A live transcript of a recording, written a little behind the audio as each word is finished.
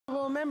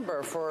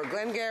member for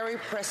Glengarry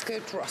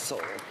Prescott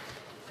Russell.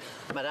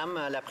 Madame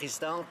la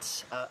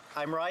Présidente,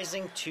 I'm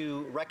rising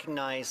to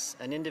recognize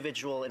an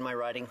individual in my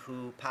riding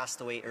who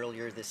passed away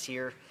earlier this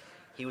year.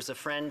 He was a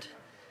friend.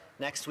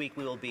 Next week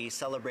we will be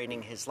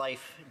celebrating his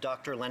life.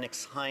 Dr.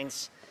 Lennox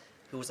Hines,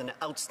 who was an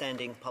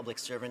outstanding public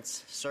servant,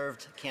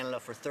 served Canada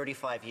for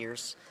 35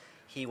 years.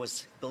 He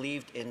was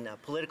believed in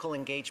political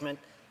engagement.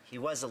 He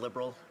was a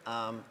Liberal.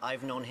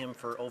 I've known him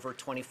for over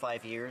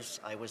 25 years.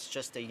 I was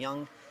just a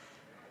young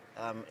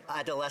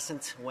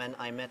adolescent when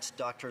I met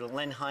Dr.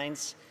 Len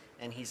Hines,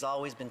 and he's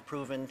always been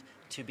proven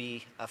to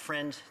be a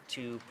friend,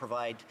 to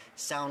provide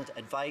sound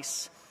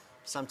advice.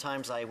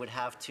 Sometimes I would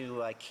have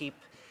to keep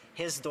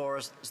his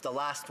doors the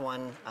last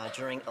one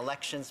during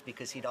elections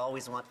because he'd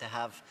always want to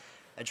have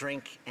a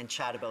drink and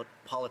chat about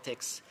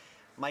politics.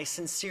 My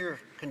sincere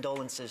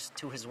condolences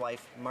to his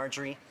wife,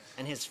 Marjorie,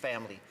 and his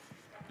family.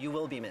 You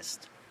will be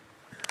missed.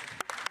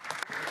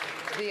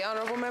 The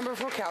Honourable Member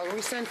for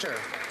Calgary Centre.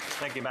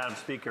 Thank you, Madam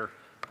Speaker.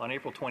 On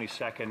April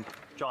 22nd,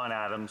 John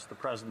Adams, the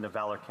President of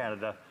Valour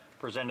Canada,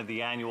 presented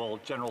the annual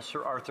General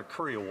Sir Arthur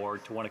Currie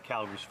Award to one of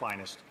Calgary's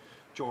finest,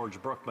 George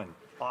Brookman,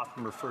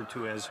 often referred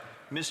to as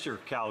Mr.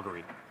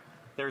 Calgary.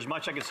 There's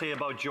much I could say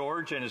about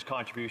George and his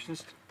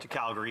contributions to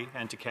Calgary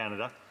and to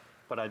Canada,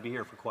 but I'd be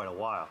here for quite a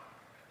while.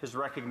 His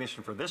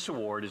recognition for this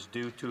award is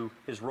due to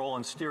his role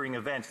in steering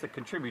events that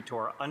contribute to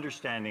our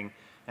understanding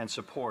and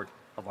support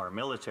of our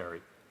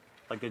military.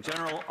 Like the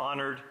general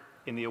honored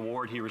in the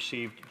award he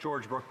received,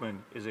 George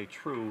Brookman is a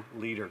true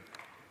leader.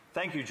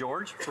 Thank you,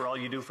 George, for all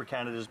you do for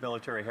Canada's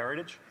military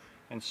heritage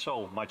and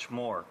so much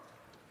more.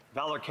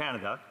 Valour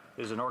Canada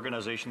is an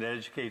organization that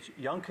educates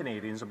young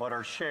Canadians about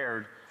our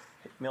shared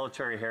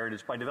military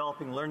heritage by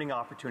developing learning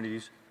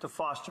opportunities to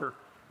foster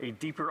a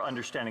deeper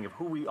understanding of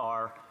who we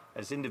are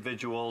as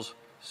individuals,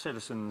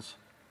 citizens,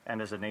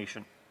 and as a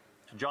nation.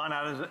 To John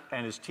Adams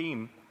and his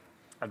team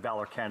at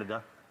Valour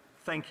Canada,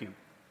 thank you.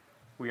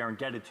 We are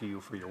indebted to you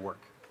for your work.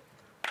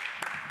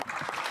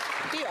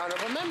 The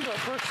Honourable Member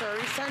for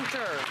Surrey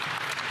Centre.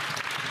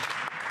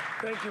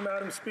 Thank you,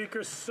 Madam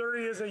Speaker.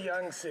 Surrey is a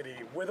young city.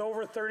 With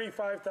over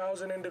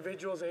 35,000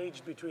 individuals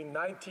aged between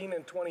 19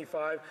 and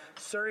 25,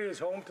 Surrey is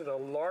home to the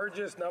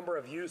largest number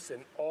of youths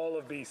in all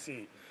of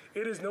BC.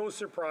 It is no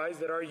surprise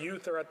that our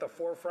youth are at the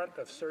forefront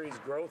of Surrey's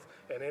growth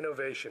and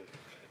innovation.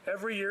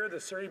 Every year, the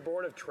Surrey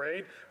Board of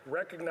Trade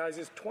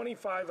recognizes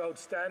 25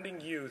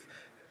 outstanding youth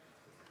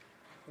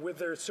with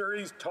their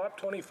Surrey's Top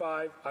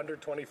 25 Under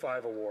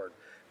 25 award.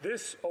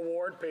 This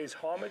award pays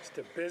homage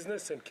to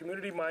business and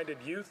community-minded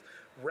youth,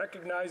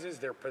 recognizes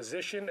their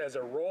position as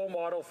a role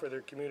model for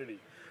their community.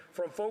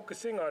 From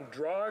focusing on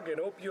drug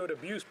and opioid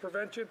abuse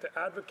prevention to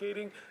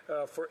advocating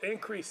for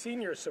increased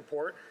senior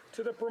support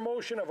to the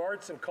promotion of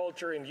arts and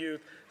culture in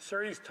youth,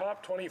 Surrey's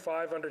Top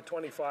 25 Under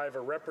 25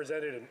 are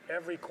represented in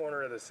every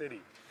corner of the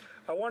city.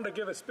 I wanted to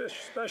give a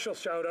special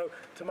shout out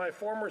to my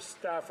former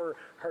staffer,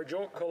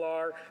 Harjot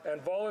Kalar, and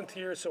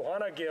volunteer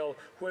Sohana Gill,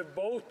 who have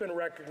both been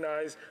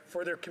recognized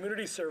for their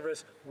community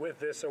service with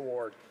this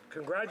award.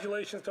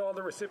 Congratulations to all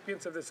the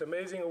recipients of this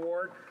amazing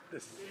award.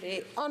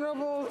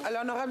 L'Honorable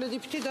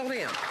Député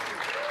d'Orléans.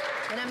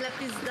 Madame la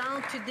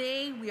Présidente,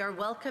 today we are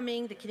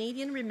welcoming the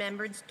Canadian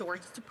Remembrance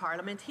Torch to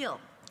Parliament Hill.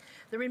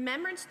 The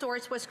Remembrance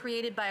Torch was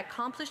created by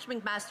accomplished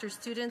McMaster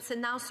students and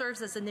now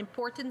serves as an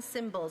important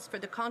symbol for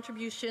the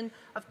contribution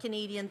of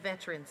Canadian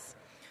veterans.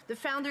 The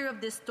founder of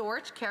this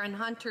torch, Karen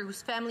Hunter,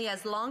 whose family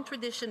has long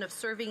tradition of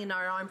serving in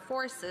our armed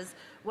forces,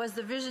 was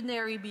the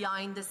visionary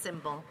behind the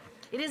symbol.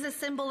 It is a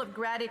symbol of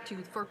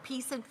gratitude for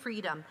peace and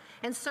freedom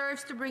and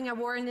serves to bring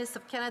awareness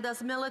of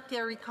Canada's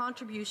military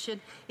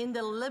contribution in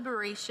the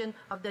liberation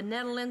of the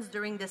Netherlands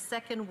during the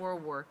Second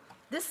World War.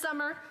 This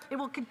summer, it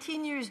will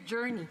continue its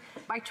journey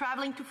by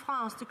traveling to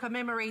France to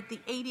commemorate the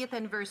 80th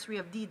anniversary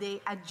of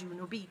D-Day at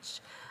Juno Beach.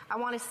 I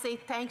want to say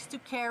thanks to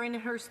Karen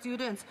and her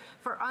students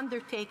for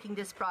undertaking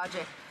this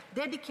project,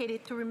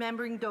 dedicated to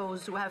remembering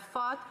those who have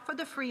fought for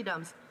the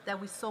freedoms that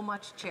we so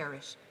much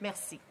cherish.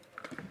 Merci.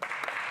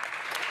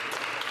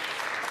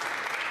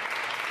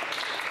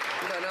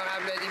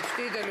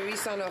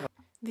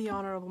 The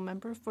Honourable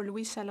Member for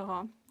Louis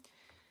Saint-Laurent.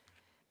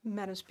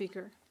 Madam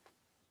Speaker,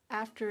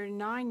 after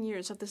 9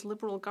 years of this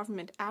Liberal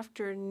government,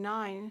 after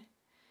 9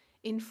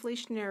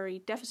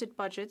 inflationary deficit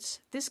budgets,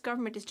 this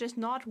government is just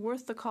not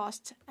worth the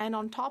cost. And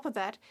on top of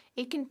that,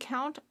 it can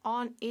count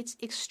on its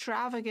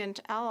extravagant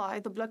ally,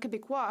 the Bloc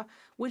Québécois,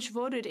 which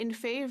voted in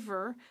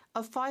favor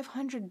of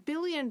 $500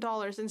 billion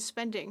in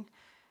spending.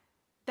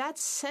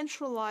 That's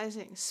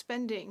centralizing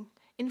spending,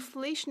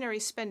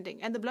 inflationary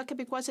spending, and the Bloc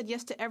Québécois said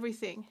yes to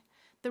everything.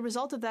 The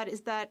result of that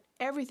is that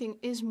everything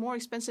is more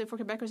expensive for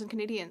Quebecers and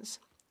Canadians.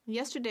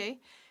 Yesterday,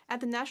 at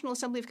the National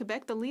Assembly of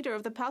Quebec, the leader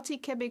of the Parti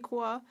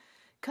Québécois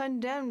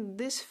condemned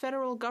this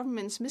federal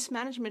government's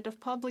mismanagement of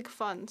public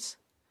funds.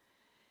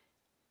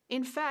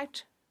 In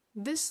fact,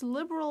 this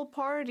Liberal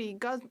Party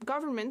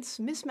government's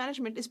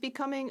mismanagement is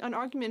becoming an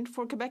argument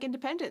for Quebec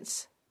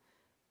independence.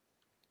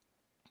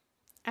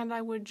 And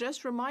I would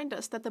just remind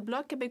us that the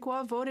Bloc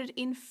Québécois voted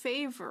in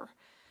favor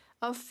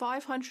of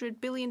 $500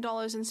 billion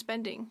in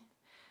spending.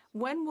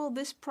 When will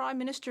this Prime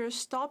Minister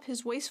stop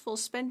his wasteful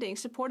spending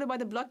supported by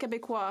the Bloc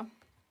Québécois?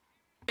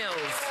 Mills.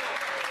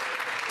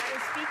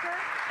 Madam Speaker,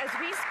 as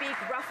we speak,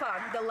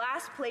 Rafah, the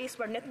last place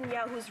where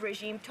Netanyahu's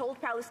regime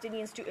told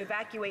Palestinians to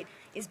evacuate,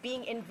 is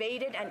being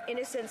invaded and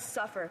innocents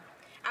suffer.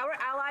 Our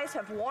allies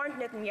have warned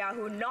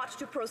Netanyahu not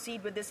to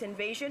proceed with this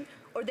invasion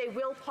or they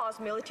will pause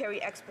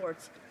military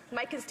exports.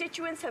 My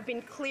constituents have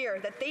been clear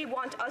that they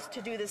want us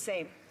to do the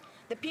same.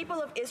 The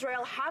people of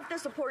Israel have the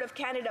support of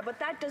Canada, but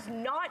that does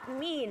not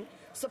mean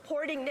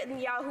supporting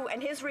Netanyahu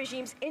and his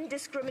regime's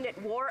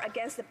indiscriminate war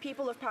against the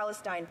people of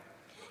Palestine.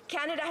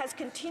 Canada has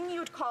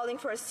continued calling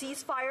for a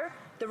ceasefire,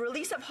 the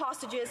release of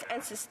hostages,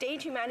 and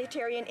sustained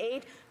humanitarian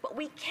aid, but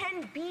we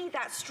can be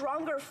that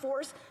stronger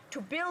force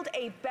to build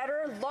a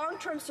better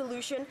long-term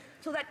solution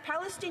so that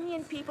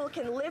Palestinian people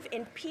can live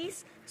in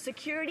peace,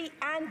 security,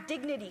 and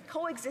dignity,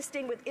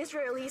 coexisting with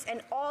Israelis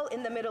and all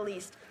in the Middle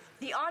East.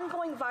 The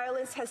ongoing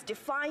violence has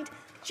defined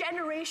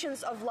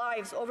generations of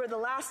lives over the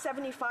last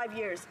 75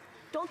 years.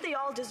 Don't they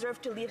all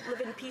deserve to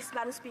live in peace,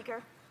 Madam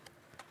Speaker?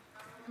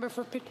 Member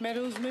for Pitt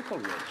Meadows, Maple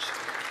Ridge.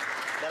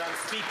 Madam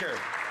Speaker,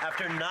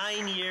 after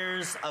 9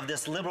 years of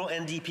this Liberal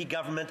NDP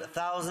government,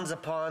 thousands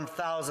upon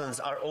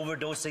thousands are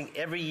overdosing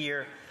every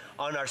year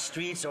on our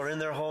streets or in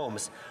their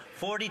homes.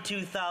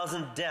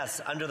 42,000 deaths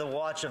under the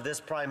watch of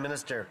this Prime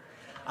Minister.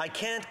 I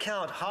can't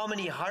count how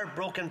many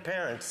heartbroken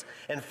parents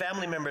and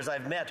family members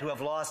I've met who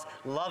have lost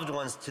loved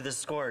ones to this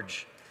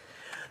scourge.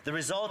 The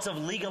results of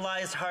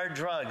legalized hard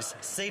drugs,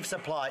 safe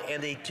supply,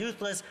 and a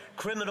toothless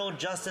criminal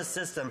justice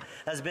system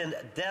has been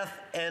death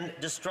and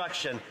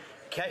destruction,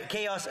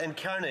 chaos and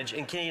carnage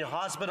in Canadian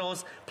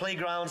hospitals,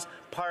 playgrounds,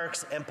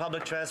 parks, and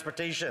public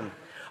transportation.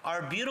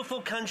 Our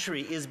beautiful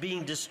country is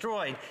being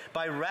destroyed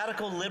by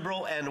radical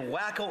Liberal and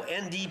wacko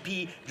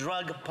NDP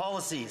drug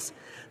policies.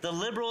 The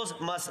Liberals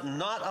must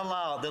not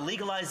allow the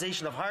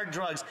legalization of hard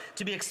drugs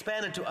to be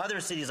expanded to other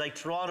cities like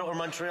Toronto or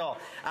Montreal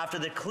after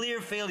the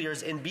clear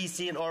failures in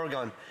BC and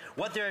Oregon.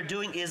 What they are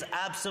doing is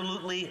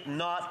absolutely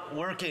not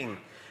working.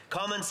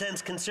 Common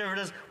sense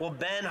Conservatives will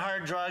ban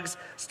hard drugs,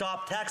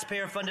 stop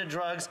taxpayer-funded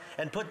drugs,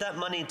 and put that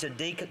money into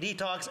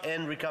detox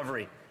and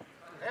recovery.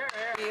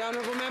 The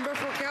honourable member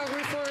for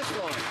Calgary Forest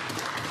Lawn.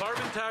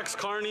 Carbon tax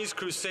Carney's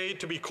crusade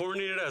to be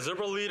coordinated as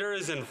Liberal leader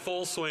is in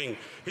full swing.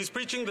 He's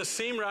preaching the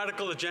same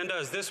radical agenda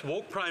as this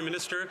woke Prime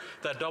Minister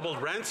that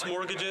doubled rents,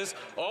 mortgages,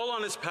 all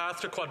on his path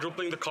to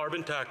quadrupling the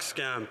carbon tax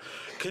scam.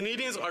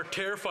 Canadians are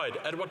terrified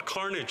at what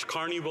carnage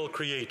Carney will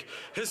create.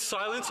 His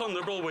silence on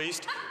Liberal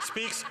waste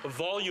speaks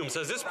volumes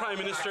as this Prime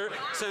Minister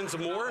sends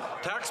more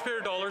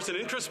taxpayer dollars in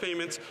interest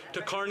payments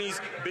to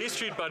Carney's Bay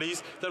Street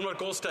buddies than what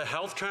goes to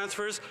health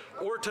transfers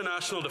or to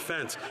national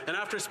defense. And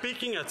after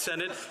speaking at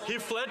Senate, he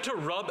fled to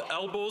rub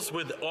elbows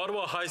with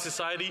Ottawa high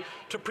society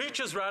to preach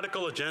his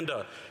radical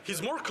agenda.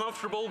 He's more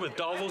comfortable with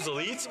Davos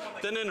elites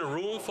than in a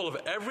room full of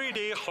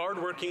everyday,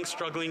 hardworking,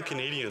 struggling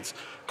Canadians.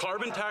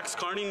 Carbon tax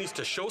Carney needs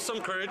to show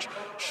some courage,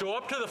 show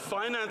up to the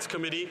Finance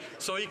Committee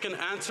so he can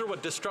answer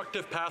what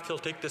destructive path he'll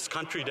take this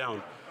country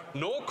down.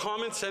 No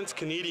common sense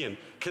Canadian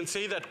can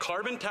say that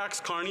carbon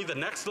tax Carney, the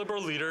next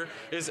Liberal leader,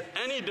 is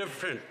any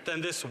different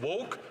than this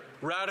woke,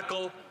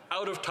 radical,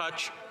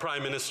 out-of-touch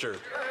Prime Minister.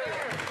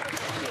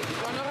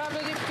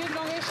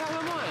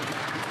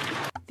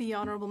 The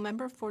Honourable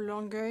Member for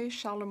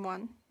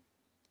Longueuil-Charlemagne.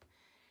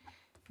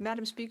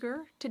 Madam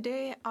Speaker,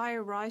 today I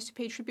rise to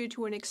pay tribute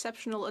to an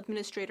exceptional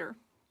administrator.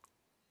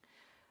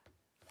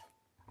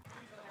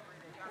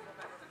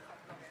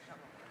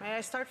 May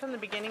I start from the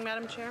beginning,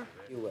 Madam Chair?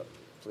 You will,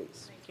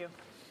 please. Thank you.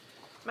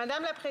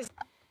 Madame la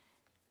Présidente.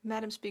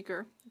 Madam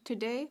Speaker,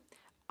 today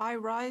I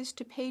rise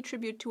to pay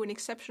tribute to an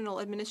exceptional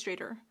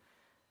administrator.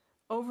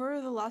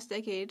 Over the last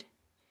decade,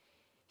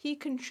 he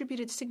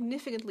contributed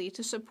significantly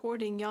to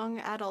supporting young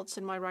adults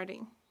in my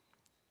writing.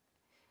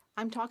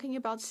 I'm talking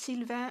about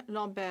Sylvain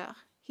Lambert.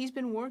 He's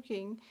been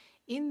working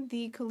in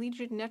the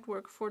collegiate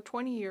network for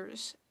 20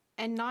 years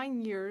and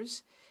 9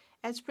 years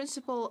as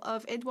principal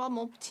of Édouard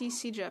Montpetit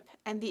Cégep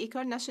and the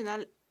École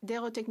Nationale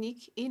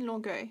d'Aérotechnique in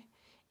Longueuil.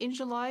 In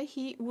July,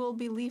 he will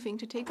be leaving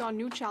to take on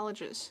new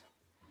challenges.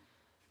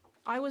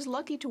 I was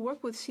lucky to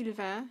work with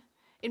Sylvain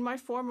in my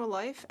former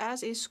life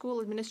as a school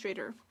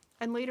administrator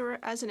and later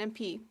as an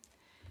MP.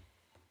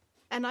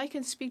 And I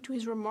can speak to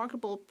his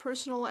remarkable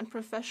personal and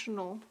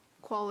professional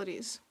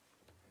qualities.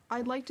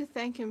 I'd like to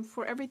thank him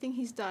for everything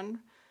he's done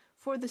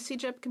for the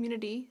Cégep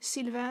community.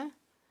 Sylvain,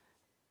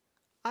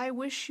 I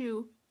wish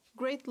you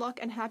great luck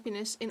and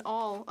happiness in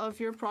all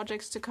of your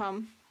projects to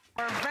come.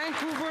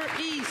 Vancouver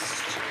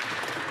East.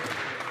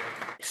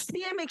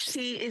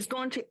 CMHC is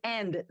going to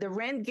end the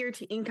rent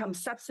guarantee income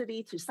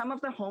subsidy to some of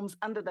the homes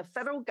under the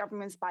federal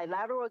government's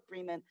bilateral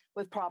agreement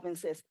with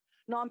provinces.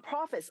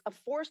 Nonprofits are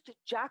forced to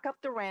jack up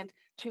the rent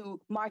to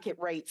market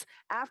rates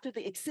after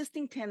the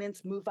existing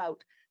tenants move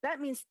out. That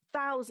means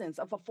thousands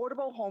of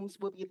affordable homes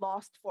will be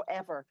lost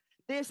forever.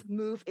 This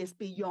move is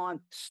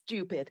beyond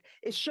stupid.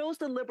 It shows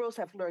the Liberals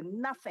have learned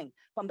nothing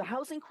from the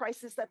housing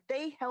crisis that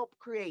they helped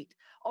create.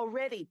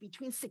 Already,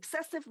 between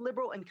successive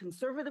Liberal and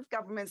Conservative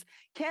governments,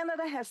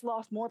 Canada has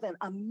lost more than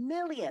 1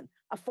 million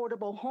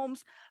affordable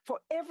homes. For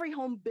every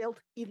home built,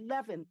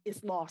 11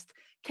 is lost.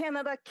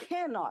 Canada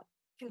cannot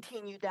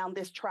continue down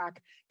this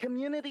track.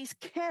 Communities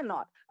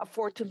cannot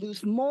afford to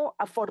lose more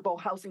affordable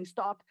housing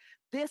stock.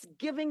 This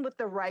giving with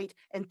the right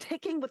and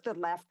taking with the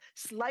left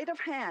sleight of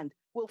hand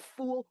will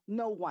fool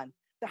no one.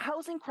 The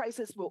housing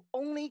crisis will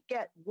only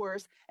get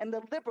worse, and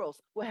the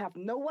Liberals will have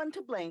no one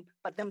to blame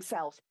but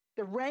themselves.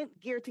 The rent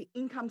guarantee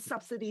income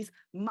subsidies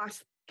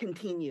must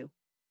continue.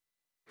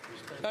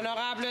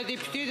 Honorable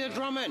député de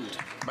Drummond.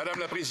 Madame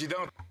la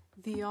Présidente.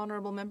 The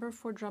Honourable Member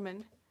for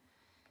Drummond.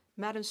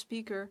 Madam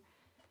Speaker,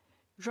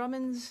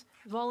 Drummond's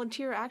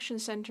Volunteer Action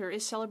Centre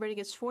is celebrating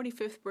its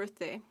 45th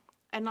birthday,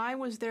 and I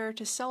was there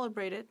to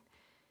celebrate it.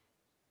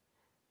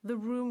 The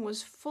room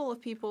was full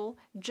of people,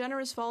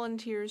 generous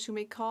volunteers who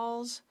make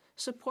calls,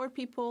 support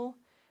people,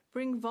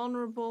 bring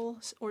vulnerable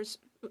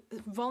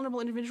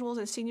individuals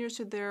and seniors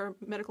to their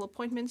medical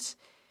appointments.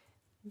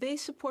 They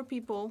support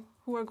people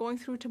who are going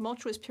through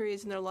tumultuous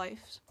periods in their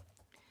lives.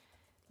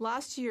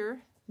 Last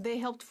year, they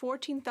helped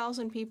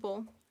 14,000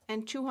 people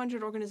and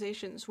 200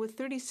 organizations with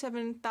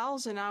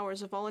 37,000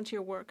 hours of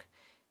volunteer work.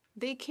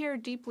 They care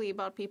deeply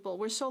about people.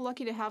 We're so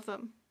lucky to have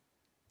them.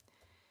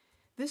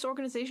 This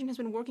organization has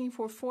been working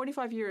for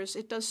 45 years.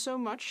 It does so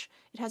much.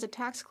 It has a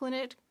tax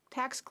clinic,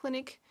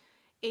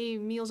 a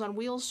Meals on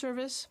Wheels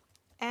service,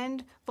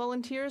 and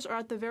volunteers are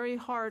at the very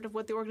heart of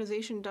what the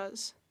organization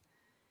does.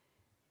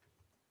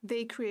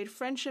 They create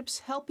friendships,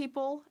 help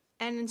people,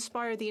 and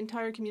inspire the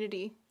entire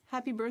community.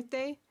 Happy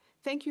birthday.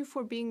 Thank you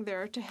for being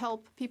there to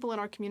help people in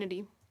our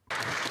community.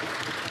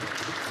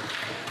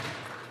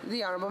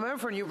 The Honourable Member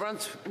for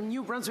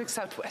New Brunswick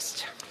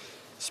Southwest.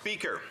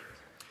 Speaker,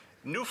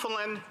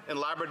 Newfoundland and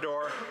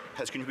Labrador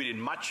has contributed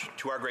much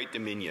to our great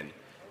Dominion,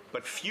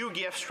 but few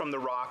gifts from the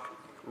Rock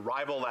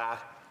rival that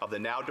of the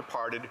now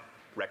departed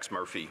Rex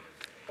Murphy.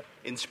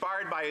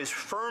 Inspired by his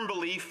firm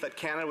belief that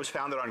Canada was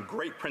founded on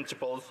great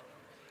principles,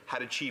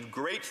 had achieved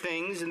great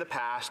things in the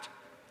past,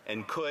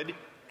 and could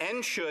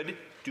and should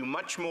do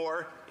much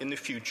more in the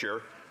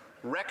future,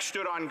 Rex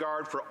stood on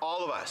guard for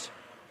all of us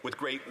with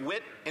great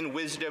wit and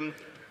wisdom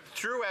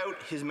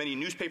throughout his many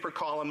newspaper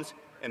columns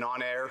and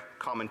on-air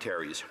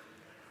commentaries.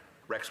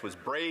 Rex was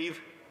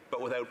brave, but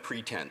without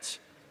pretense.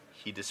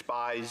 He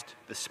despised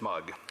the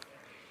smug.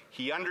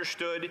 He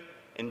understood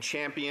and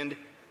championed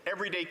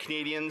everyday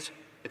Canadians,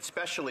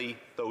 especially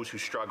those who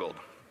struggled.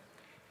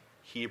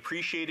 He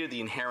appreciated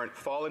the inherent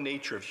fallen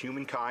nature of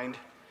humankind,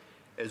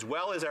 as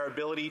well as our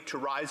ability to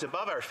rise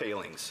above our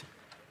failings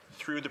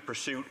through the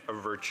pursuit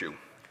of virtue.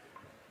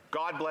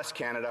 God bless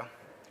Canada,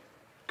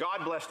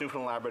 God bless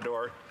Newfoundland and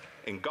Labrador,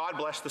 and God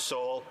bless the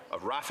soul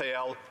of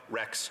Raphael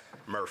Rex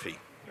Murphy.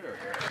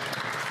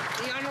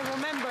 The Honourable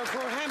Member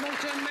for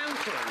Hamilton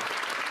Mountain.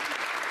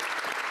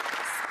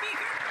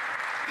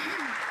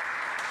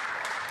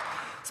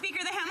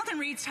 Speaker, the Hamilton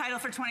Reads title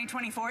for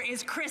 2024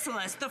 is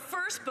Chrysalis, the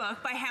first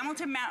book by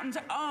Hamilton Mountain's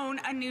own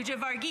Anuja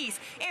Varghese.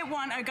 It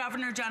won a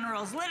Governor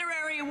General's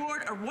Literary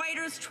Award, a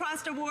Writers'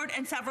 Trust Award,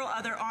 and several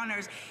other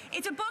honors.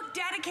 It's a book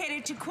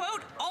dedicated to,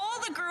 quote, all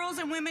the girls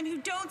and women who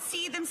don't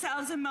see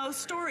themselves in most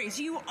stories.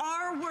 You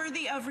are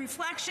worthy of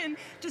reflection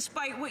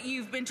despite what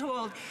you've been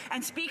told.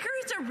 And Speaker,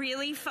 it's a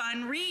really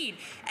fun read.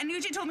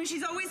 Anuja told me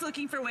she's always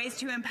looking for ways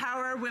to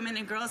empower women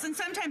and girls, and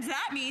sometimes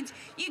that means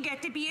you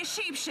get to be a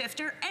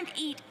shapeshifter and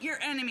eat your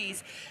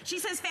enemies. She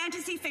says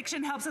fantasy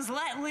fiction helps us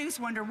let loose,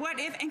 wonder what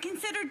if, and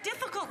consider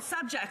difficult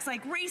subjects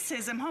like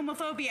racism,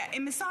 homophobia,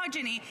 and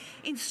misogyny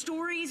in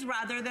stories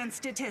rather than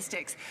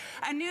statistics.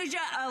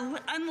 Anuja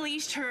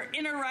unleashed her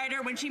inner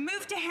writer when she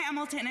moved to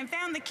Hamilton and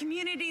found the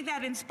community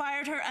that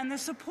inspired her and the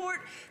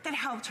support that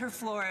helped her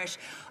flourish.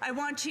 I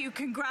want to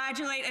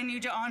congratulate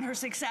Anuja on her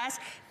success,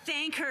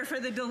 thank her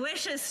for the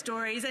delicious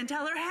stories, and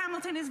tell her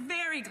Hamilton is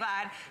very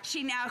glad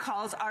she now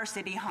calls our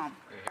city home.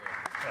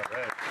 All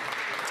right.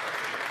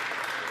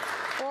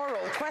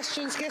 Oral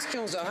questions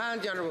orales.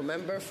 The Honourable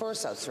Member for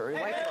South Surrey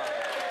Whitecross.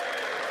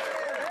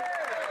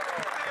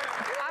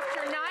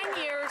 After 9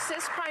 years,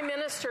 this Prime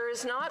Minister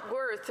is not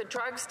worth the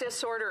drugs,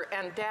 disorder,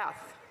 and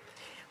death.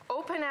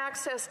 Open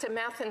access to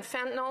meth and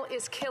fentanyl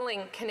is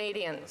killing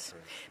Canadians.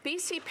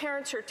 BC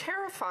parents are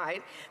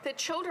terrified that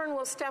children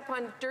will step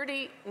on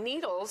dirty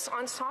needles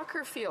on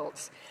soccer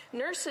fields.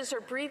 Nurses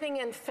are breathing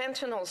in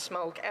fentanyl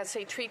smoke as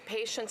they treat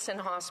patients in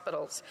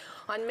hospitals.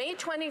 On May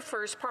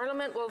 21st,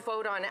 Parliament will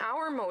vote on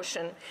our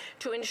motion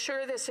to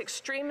ensure this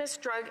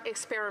extremist drug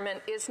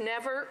experiment is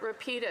never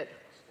repeated.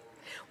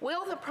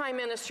 Will the Prime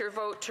Minister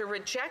vote to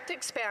reject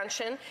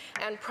expansion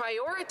and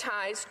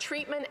prioritize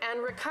treatment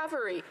and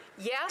recovery?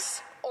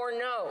 Yes or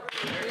no?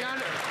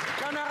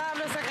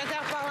 L'honorable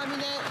secrétaire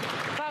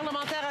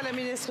parlementaire à la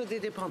ministre Centre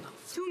des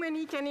dépendants. Too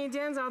many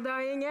Canadians are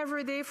dying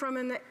every day from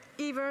an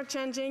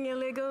ever-changing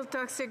illegal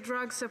toxic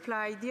drug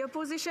supply. The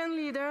opposition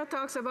leader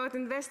talks about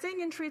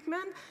investing in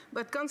treatment,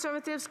 but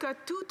Conservatives cut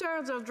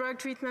 2/3 of drug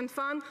treatment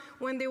fund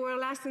when they were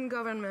last in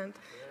government.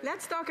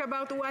 Let's talk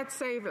about what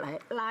saves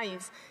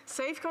lives.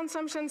 Safe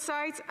consumption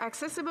sites,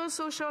 accessible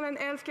social and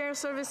healthcare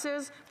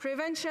services,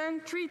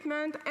 prevention,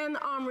 treatment, and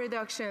harm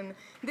reduction.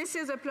 This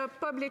is a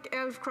public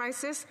health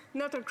crisis,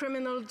 not a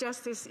criminal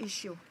justice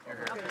issue.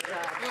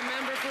 The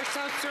member for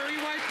South Surrey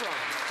White Rock.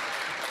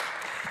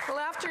 Well,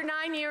 after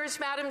 9 years,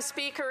 Madam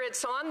Speaker,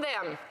 it's on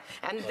them,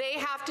 and they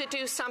have to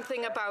do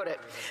something about it.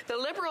 The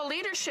Liberal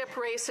leadership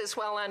race is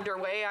well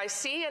underway, I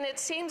see, and it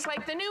seems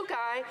like the new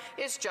guy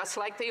is just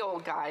like the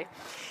old guy.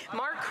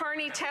 Mark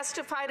Carney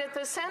testified at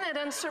the Senate,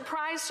 and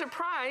surprise,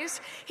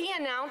 surprise, he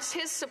announced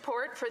his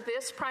support for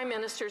this Prime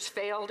Minister's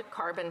failed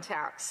carbon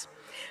tax.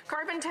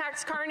 Carbon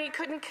tax Carney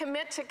couldn't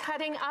commit to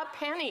cutting a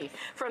penny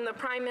from the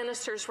Prime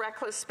Minister's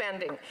reckless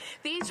spending.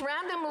 These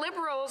random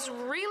Liberals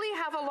really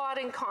have a lot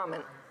in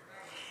common.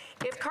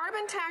 If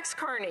carbon tax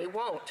Carney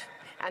won't,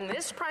 and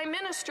this Prime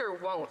Minister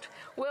won't,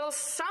 will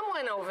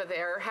someone over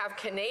there have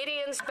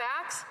Canadians'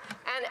 backs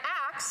and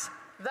axe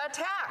the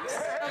tax?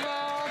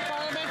 Hello,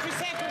 Parliamentary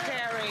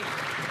Secretary.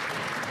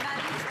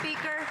 Madam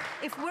Speaker,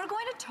 if we're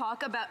going to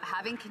talk about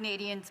having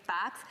Canadians'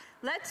 backs,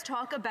 let's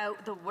talk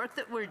about the work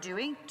that we're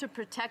doing to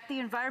protect the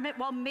environment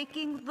while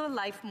making the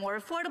life more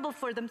affordable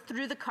for them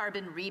through the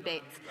carbon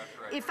rebates.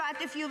 Right. In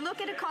fact, if you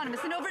look at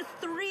economists, and over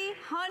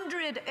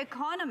 300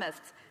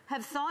 economists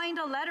have signed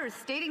a letter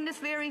stating this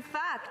very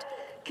fact,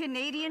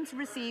 Canadians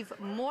receive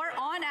more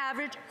on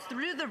average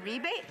through the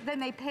rebate than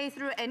they pay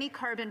through any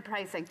carbon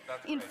pricing.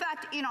 In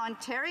fact, in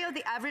Ontario,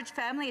 the average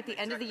family at the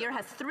end of the year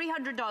has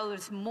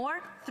 $300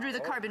 more through the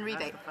carbon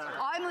rebate.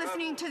 I'm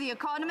listening to the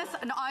economists,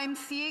 and I'm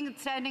seeing it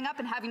standing up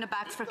and having the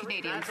backs for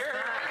Canadians.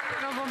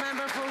 Honourable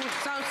member for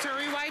South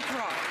Surrey White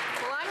Rock.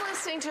 Well, I'm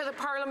listening to the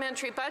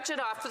parliamentary budget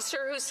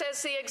officer who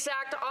says the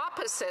exact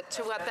opposite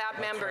to what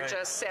that member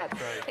just said.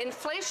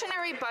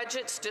 Inflationary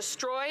budgets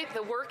destroy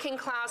the working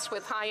class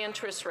with high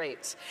interest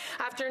rates.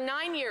 After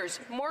 9 years,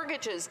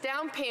 mortgages,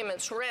 down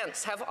payments,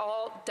 rents have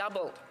all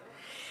doubled.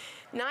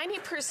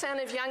 90%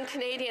 of young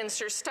Canadians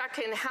are stuck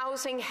in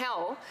housing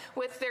hell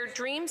with their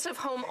dreams of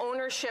home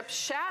ownership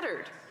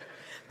shattered.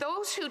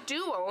 Those who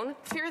do own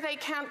fear they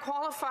can't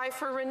qualify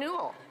for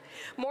renewal.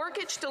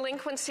 Mortgage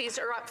delinquencies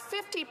are up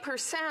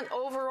 50%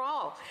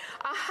 overall,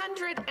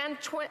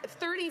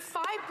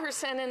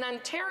 135% in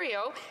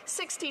Ontario,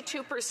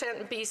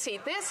 62% in BC.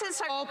 This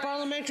is all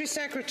Parliamentary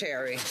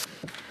Secretary.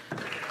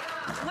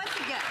 Once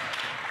again,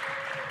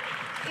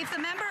 if the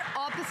member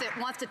opposite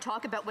wants to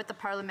talk about what the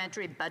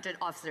parliamentary budget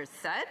officer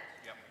said,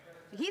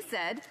 he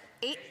said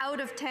 8 out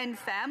of 10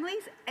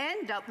 families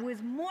end up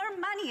with more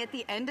money at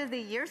the end of the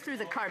year through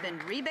the carbon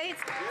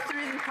rebates,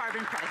 through the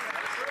carbon prices.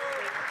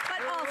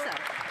 But also,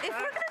 if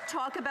we're going to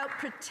talk about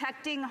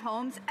protecting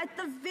homes, at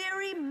the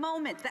very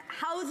moment that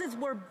houses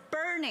were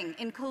burning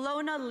in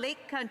Kelowna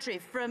Lake Country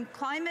from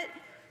climate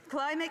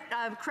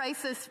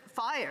crisis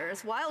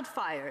fires,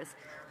 wildfires,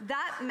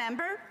 that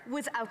member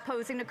was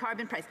opposing the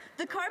carbon price.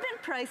 The carbon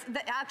price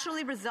that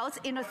actually results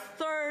in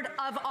 1/3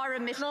 of our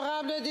emissions.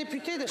 Honorable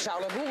député de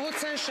Charlebourg,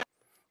 Haute-Saint-Charles.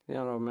 The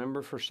honourable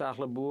member for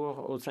Charlebourg,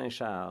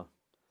 Haute-Saint-Charles.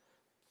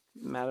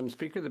 Madam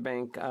Speaker,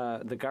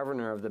 the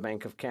Governor of the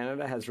Bank of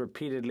Canada has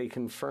repeatedly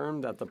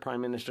confirmed that the Prime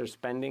Minister's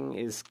spending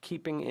is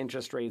keeping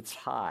interest rates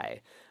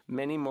high.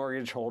 Many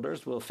mortgage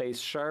holders will face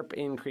sharp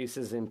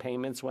increases in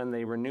payments when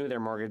they renew their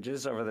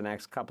mortgages over the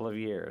next couple of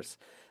years.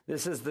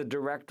 This is the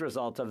direct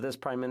result of this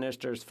Prime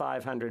Minister's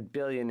 $500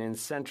 billion in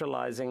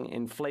centralizing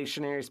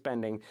inflationary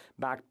spending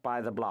backed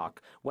by the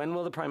Bloc. When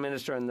will the Prime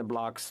Minister and the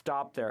Bloc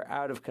stop their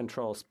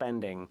out-of-control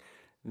spending?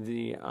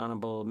 The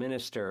Honourable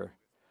Minister,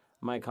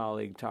 my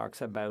colleague,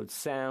 talks about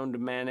sound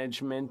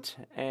management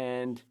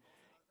and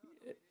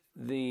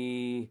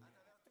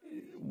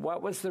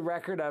what was the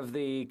record of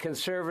the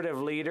Conservative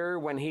leader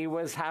when he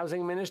was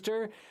housing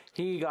minister?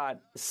 He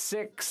got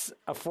 6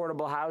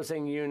 affordable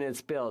housing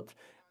units built,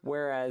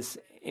 whereas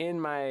in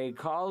my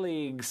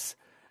colleague's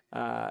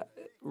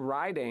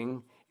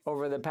riding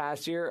over the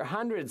past year,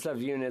 hundreds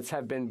of units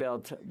have been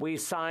built. We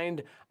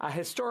signed a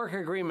historic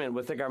agreement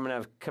with the government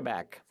of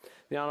Quebec.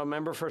 The honourable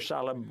member for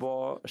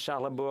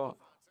Charlebourg,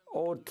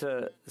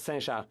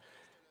 Haute-Saint-Charles.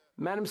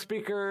 Madam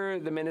Speaker,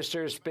 the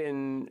minister's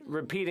been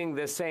repeating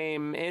the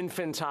same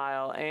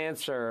infantile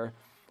answer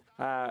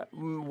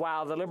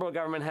while the Liberal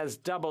government has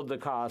doubled the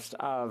cost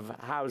of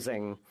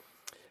housing.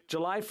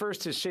 July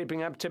 1st is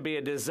shaping up to be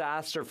a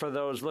disaster for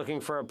those looking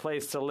for a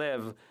place to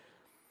live.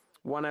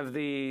 One of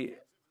the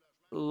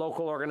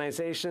local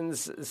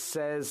organizations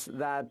says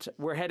that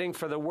we're heading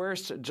for the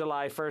worst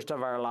July 1st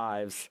of our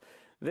lives.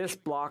 This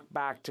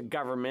Bloc-backed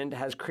government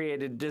has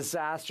created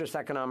disastrous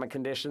economic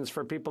conditions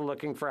for people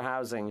looking for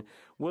housing.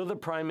 Will the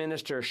Prime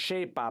Minister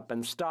shape up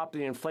and stop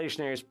the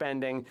inflationary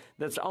spending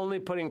that's only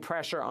putting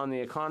pressure on the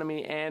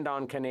economy and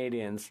on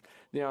Canadians?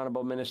 The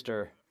Honourable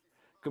Minister.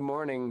 Good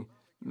morning,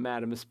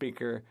 Madam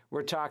Speaker.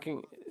 We're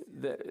talking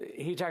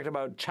he talked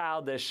about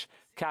childish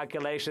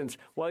calculations.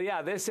 Well,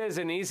 yeah, this is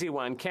an easy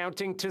one.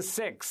 Counting to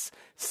six.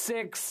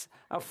 6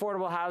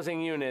 affordable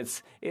housing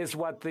units is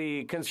what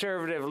the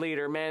Conservative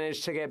leader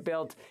managed to get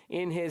built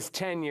in his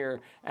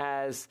tenure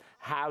as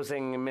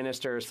housing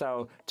minister.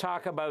 So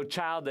talk about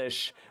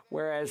childish,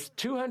 whereas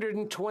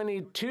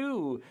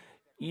 222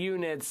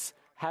 units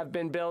have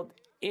been built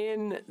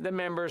in the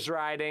members'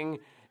 riding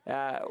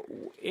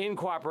in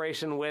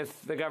cooperation with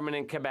the government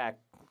in Quebec.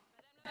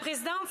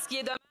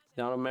 The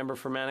honourable member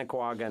for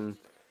Manicouagan.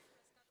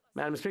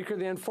 Madam Speaker,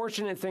 the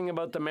unfortunate thing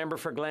about the member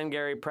for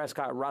Glengarry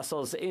Prescott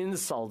Russell's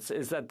insults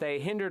is that they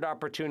hindered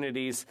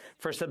opportunities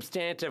for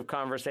substantive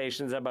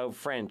conversations about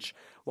French.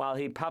 While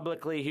he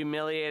publicly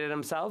humiliated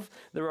himself,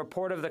 the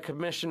report of the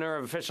Commissioner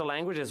of Official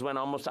Languages went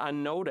almost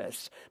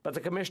unnoticed. But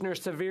the Commissioner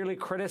severely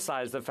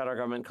criticized the federal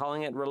government,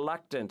 calling it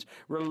reluctant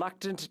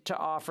to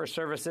offer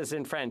services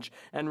in French,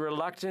 and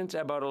reluctant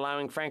about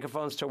allowing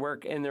Francophones to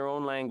work in their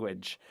own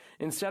language.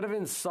 Instead of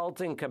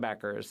insulting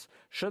Quebecers,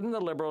 shouldn't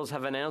the Liberals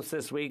have announced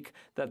this week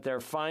that they're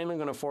finally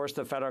going to force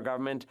the federal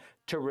government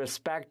to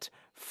respect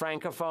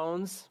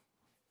Francophones?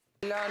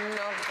 The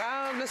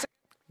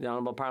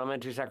Honourable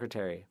Parliamentary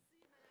Secretary.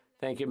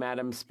 Thank you,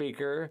 Madam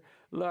Speaker.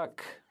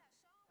 Look,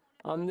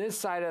 on this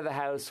side of the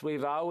House,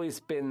 we've always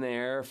been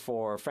there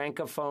for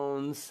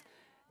Francophones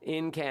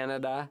in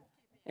Canada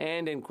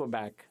and in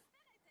Quebec.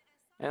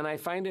 And I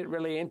find it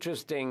really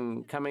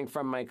interesting coming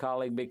from my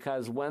colleague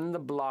because when the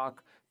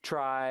Bloc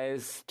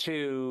tries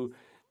to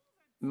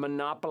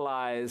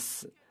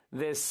monopolize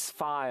this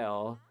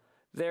file,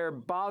 they're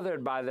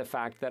bothered by the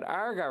fact that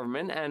our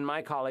government and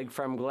my colleague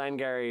from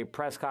Glengarry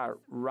Prescott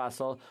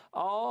Russell,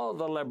 all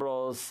the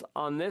Liberals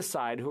on this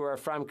side who are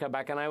from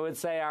Quebec, and I would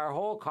say our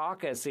whole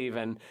caucus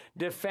even,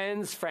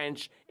 defends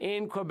French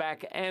in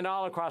Quebec and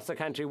all across the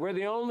country. We're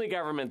the only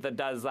government that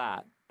does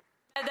that.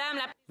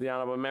 The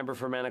honourable member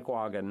for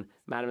Manicouagan.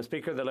 Madam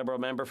Speaker, the Liberal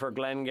member for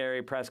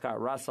Glengarry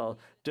Prescott Russell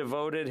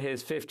devoted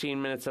his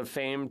 15 minutes of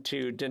fame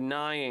to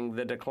denying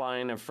the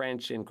decline of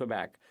French in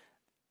Quebec.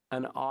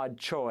 An odd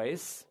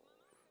choice.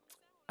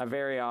 A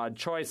very odd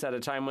choice at a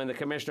time when the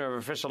Commissioner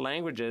of Official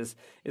Languages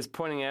is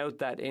pointing out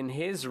that in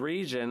his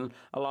region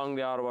along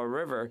the Ottawa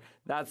River,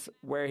 that's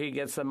where he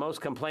gets the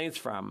most complaints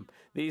from.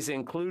 These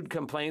include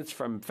complaints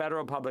from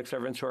federal public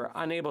servants who are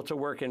unable to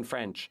work in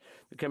French.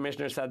 The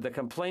Commissioner said the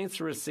complaints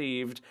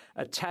received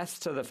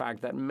attest to the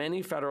fact that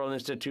many federal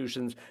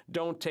institutions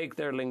don't take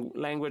their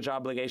language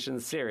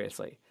obligations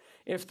seriously.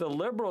 If the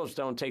Liberals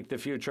don't take the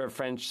future of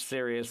French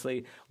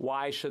seriously,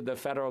 why should the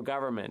federal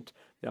government?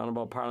 The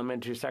Honourable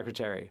Parliamentary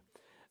Secretary.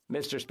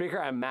 Mr.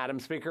 Speaker,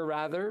 Madam Speaker,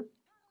 rather,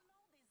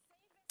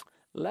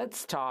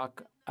 let's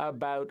talk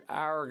about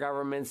our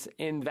government's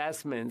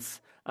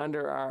investments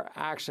under our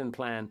action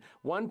plan.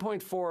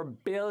 $1.4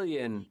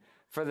 billion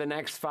for the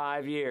next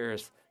 5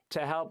 years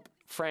to help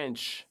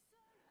French.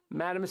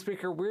 Madam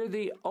Speaker, we're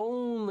the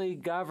only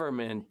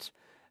government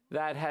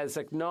that has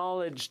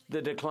acknowledged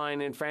the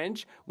decline in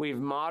French. We've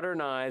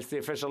modernized the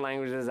Official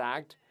Languages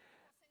Act.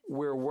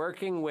 We're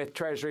working with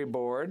Treasury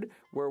Board.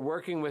 We're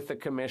working with the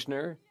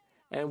Commissioner.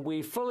 And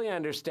we fully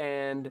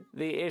understand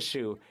the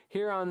issue.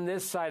 Here on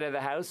this side of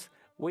the House,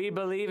 we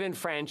believe in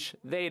French.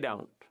 They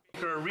don't.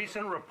 A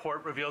recent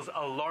report reveals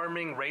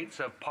alarming rates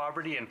of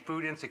poverty and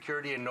food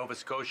insecurity in Nova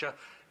Scotia,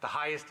 the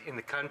highest in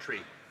the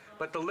country.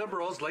 But the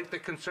Liberals, like the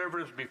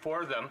Conservatives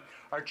before them,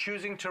 are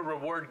choosing to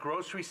reward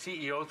grocery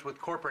CEOs with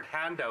corporate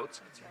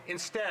handouts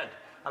instead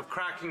of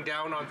cracking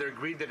down on their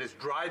greed that is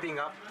driving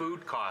up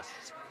food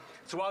costs.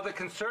 So while the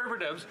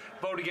Conservatives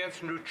vote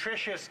against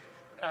nutritious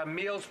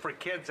meals for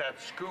kids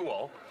at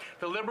school,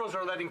 the Liberals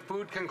are letting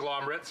food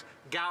conglomerates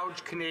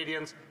gouge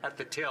Canadians at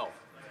the till.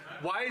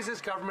 Why is this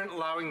government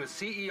allowing the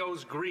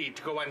CEO's greed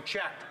to go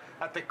unchecked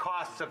at the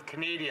costs of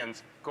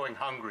Canadians going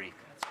hungry?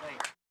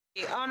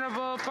 The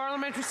Honourable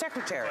Parliamentary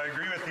Secretary. I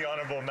agree with the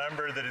Honourable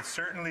Member that it's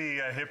certainly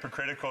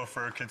hypocritical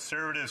for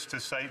Conservatives to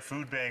cite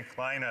food bank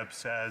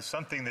lineups as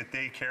something that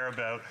they care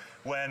about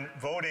when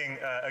voting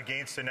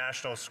against the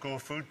National School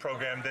Food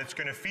Program that's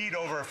going to feed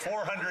over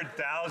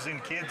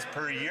 400,000 kids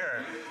per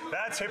year.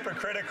 That's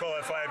hypocritical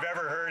if I've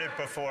ever heard it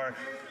before.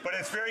 But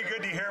it's very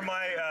good to hear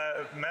my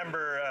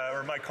member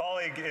or my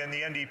colleague in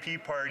the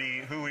NDP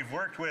party, who we've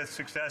worked with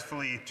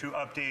successfully to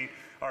update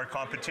our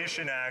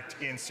Competition Act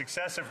in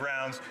successive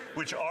rounds,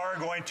 which are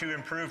going to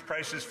improve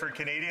prices for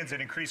Canadians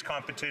and increase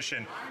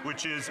competition,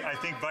 which is, I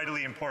think,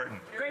 vitally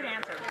important. Great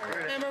answer.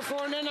 Member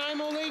for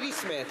Nanaimo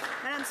Ladysmith.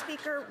 Madam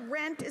Speaker,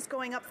 rent is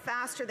going up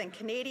faster than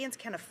Canadians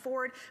can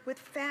afford, with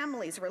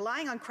families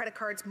relying on credit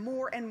cards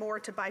more and more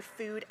to buy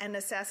food and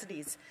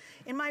necessities.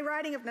 In my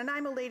riding of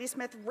Nanaimo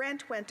Ladysmith,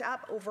 rent went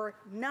up over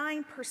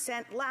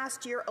 9%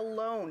 last year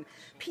alone.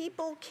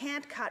 People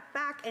can't cut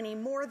back any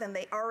more than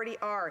they already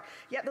are.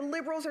 Yet the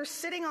Liberals are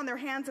sitting on their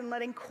hands and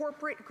letting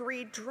corporate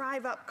greed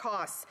drive up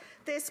costs.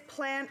 This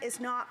plan is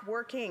not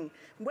working.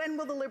 When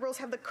will the Liberals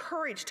have the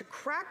courage to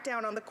crack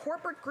down on the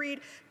corporate greed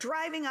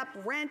driving up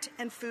rent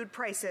and food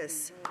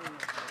prices?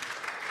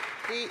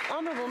 The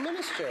Honourable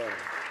Minister.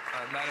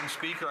 Madam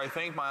Speaker, I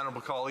thank my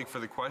honourable colleague for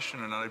the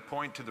question, and I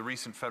point to the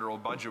recent federal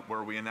budget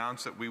where we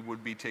announced that we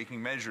would be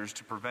taking measures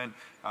to prevent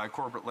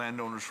corporate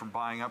landowners from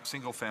buying up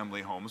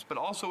single-family homes, but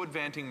also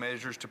advancing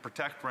measures to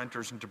protect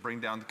renters and to bring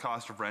down the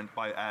cost of rent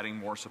by adding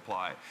more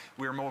supply.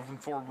 We are moving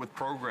forward with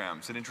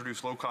programs that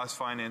introduce low-cost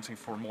financing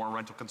for more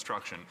rental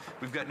construction.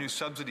 We've got new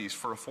subsidies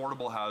for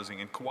affordable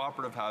housing and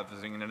cooperative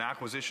housing and an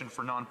acquisition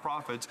for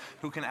nonprofits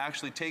who can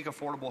actually take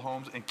affordable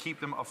homes and keep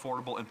them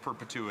affordable in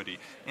perpetuity.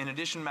 In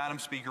addition, Madam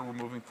Speaker, we're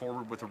moving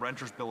forward with a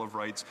Renters' Bill of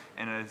Rights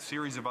and a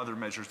series of other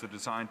measures that are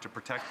designed to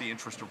protect the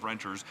interest of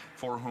renters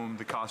for whom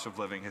the cost of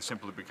living has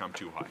simply become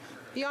too high.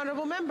 The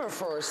honourable member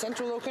for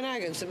Central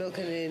Okanagan,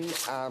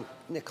 Similkameen,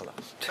 Nicola.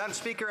 Madam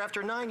Speaker,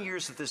 after 9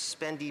 years of this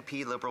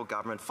NDP Liberal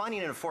government,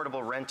 finding an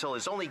affordable rental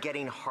is only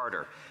getting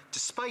harder.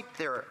 Despite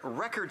their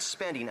record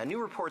spending, a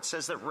new report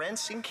says that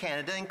rents in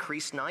Canada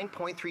increased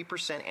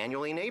 9.3%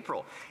 annually in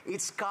April.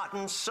 It's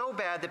gotten so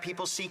bad that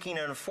people seeking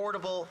an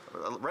affordable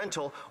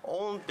rental,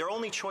 their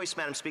only choice,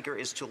 Madam Speaker,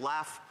 is to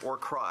laugh or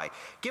cry.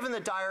 Given the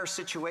dire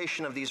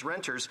situation of these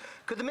renters,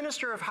 could the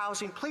Minister of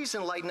Housing please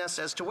enlighten us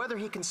as to whether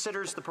he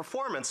considers the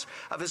performance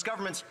of his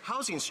government's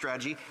housing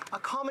strategy a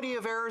comedy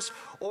of errors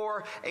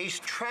or a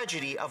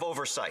tragedy of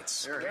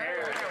oversights?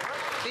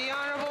 The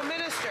Honourable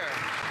Minister.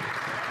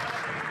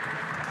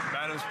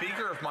 Madam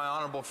Speaker, if my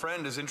honourable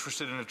friend is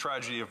interested in a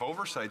tragedy of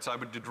oversights, I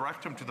would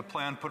direct him to the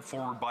plan put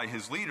forward by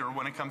his leader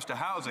when it comes to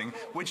housing,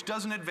 which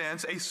doesn't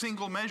advance a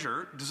single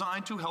measure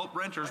designed to help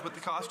renters with the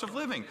cost of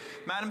living.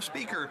 Madam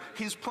Speaker,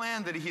 his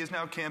plan that he is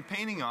now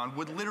campaigning on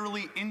would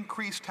literally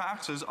increase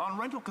taxes on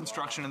rental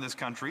construction in this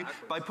country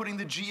by putting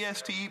the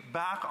GST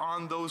back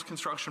on those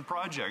construction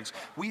projects.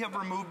 We have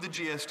removed the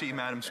GST,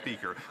 Madam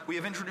Speaker. We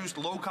have introduced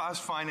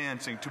low-cost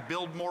financing to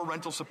build more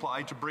rental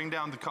supply to bring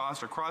down the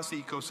cost across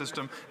the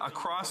ecosystem,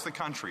 across the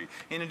country.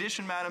 In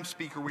addition, Madam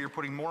Speaker, we are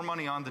putting more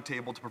money on the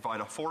table to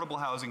provide affordable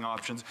housing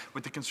options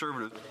with the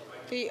Conservatives.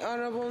 The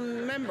honourable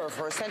member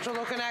for Central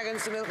Okanagan,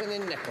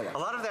 Similkameen, Nicola. A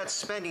lot of that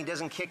spending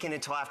doesn't kick in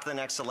until after the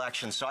next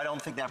election, so I don't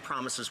think that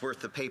promise is worth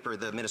the paper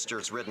the minister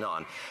is written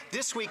on.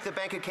 This week, the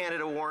Bank of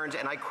Canada warned,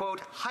 and I quote,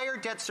 higher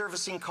debt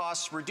servicing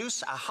costs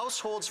reduce a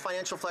household's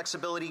financial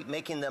flexibility,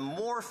 making them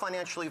more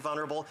financially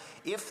vulnerable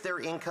if their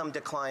income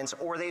declines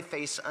or they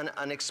face an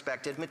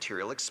unexpected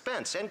material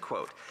expense, end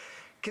quote.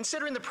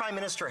 Considering the Prime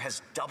Minister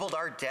has doubled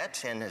our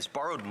debt and has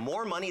borrowed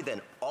more money than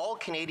all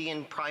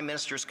Canadian Prime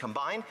Ministers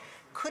combined,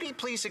 could he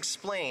please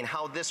explain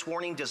how this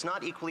warning does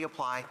not equally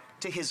apply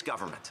to his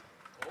government?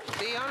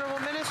 The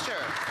Honourable Minister.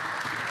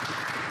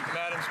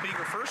 Madam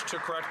Speaker, first to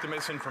correct the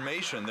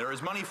misinformation, there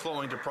is money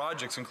flowing to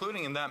projects,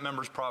 including in that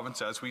member's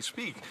province as we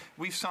speak.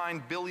 We've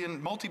signed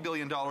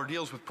multi-billion-dollar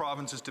deals with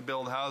provinces to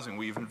build housing.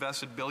 We've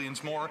invested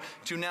billions more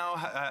to now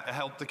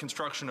help the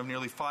construction of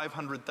nearly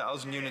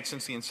 500,000 units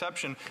since the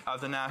inception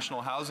of the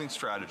National Housing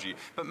Strategy.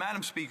 But,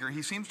 Madam Speaker,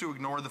 he seems to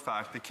ignore the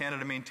fact that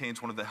Canada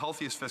maintains one of the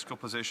healthiest fiscal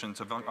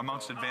positions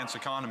amongst advanced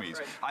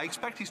economies. I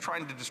expect he's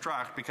trying to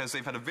distract because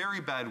they've had a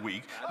very bad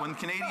week when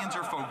Canadians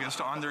are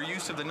focused on their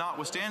use of the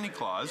notwithstanding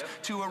clause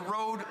to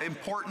erode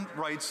important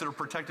rights that are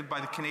protected by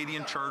the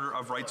Canadian Charter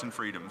of Rights and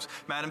Freedoms.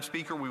 Madam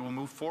Speaker, we will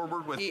move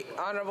forward with... The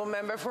Honourable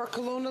Member for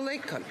Kelowna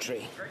Lake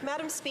Country.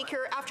 Madam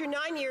Speaker, after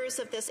 9 years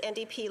of this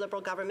NDP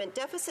Liberal government,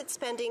 deficit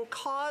spending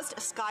caused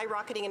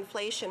skyrocketing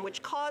inflation,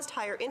 which caused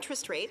higher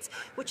interest rates,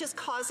 which is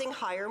causing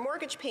higher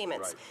mortgage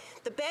payments.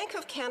 Right. The Bank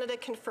of Canada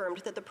confirmed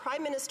that the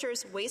Prime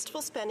Minister's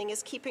wasteful spending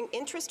is keeping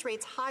interest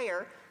rates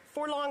higher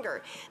for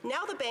longer.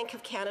 Now the Bank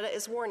of Canada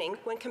is warning,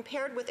 when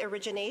compared with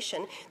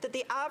origination, that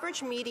the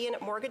average median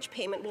mortgage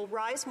payment will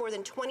rise more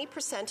than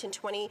 20% in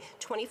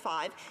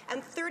 2025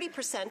 and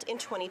 30% in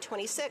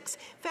 2026.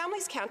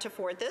 Families can't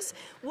afford this.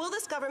 Will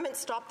this government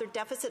stop their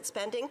deficit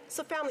spending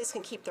so families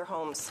can keep their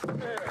homes?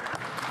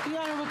 The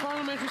Honourable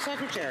Parliamentary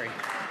Secretary.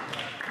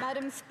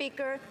 Madam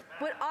Speaker,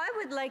 what I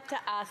would like to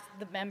ask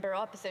the member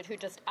opposite who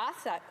just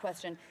asked that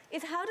question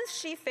is how does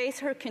she face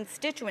her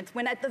constituents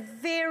when at the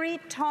very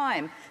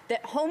time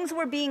that homes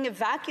were being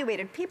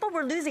evacuated, people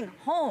were losing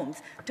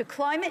homes to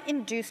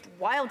climate-induced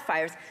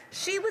wildfires,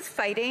 she was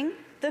fighting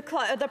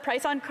the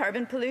price on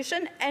carbon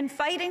pollution and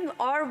fighting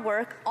our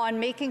work on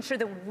making sure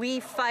that we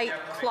fight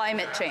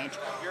climate change.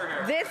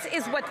 This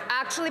is what's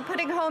actually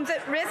putting homes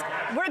at risk.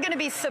 We're going to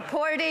be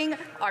supporting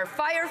our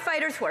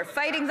firefighters who are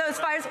fighting those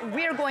fires.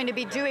 We're going to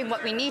be doing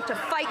what we need to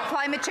fight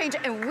climate change,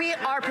 and we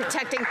are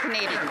protecting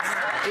Canadians.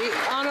 The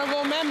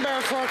Honourable Member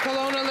for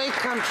Kelowna Lake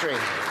Country.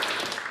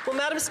 Well,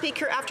 Madam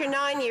Speaker, after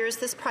 9 years,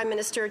 this Prime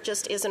Minister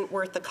just isn't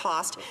worth the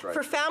cost. Right.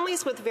 For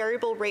families with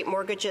variable rate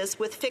mortgages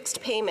with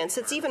fixed payments,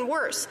 it's even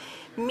worse.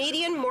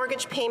 Median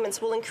mortgage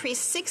payments will increase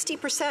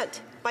 60%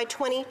 by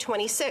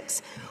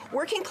 2026.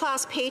 Working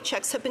class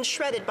paychecks have been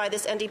shredded by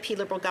this NDP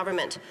Liberal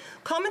government.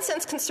 Common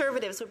sense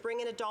Conservatives would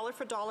bring in a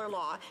dollar-for-dollar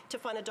law to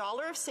fund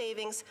 $1 of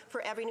savings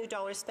for every new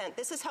dollar spent.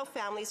 This is how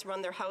families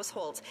run their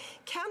households.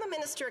 Can the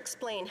minister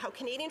explain how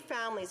Canadian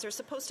families are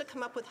supposed to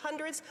come up with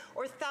hundreds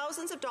or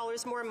thousands of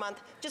dollars more a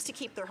month just to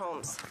keep their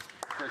homes?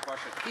 Great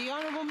question. The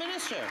Honourable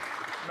Minister.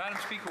 Madam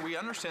Speaker, we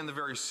understand the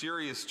very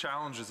serious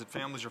challenges that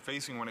families are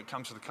facing when it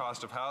comes to the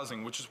cost of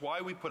housing, which is why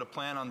we put a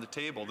plan on the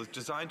table that's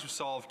designed to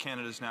solve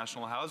Canada's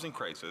national housing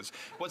crisis.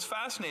 What's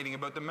fascinating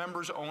about the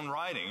member's own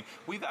riding,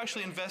 we've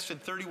actually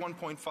invested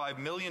 $31.5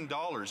 million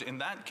in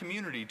that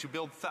community to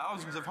build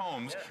thousands of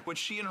homes, which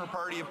she and her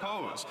party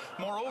oppose.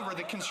 Moreover,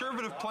 the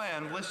Conservative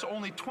plan lists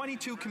only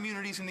 22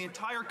 communities in the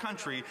entire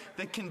country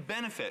that can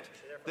benefit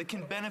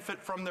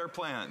from their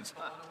plans.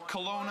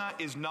 Kelowna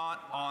is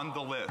not on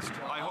the list.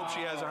 I hope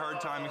she has a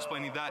hard time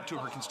explaining that to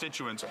her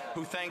constituents,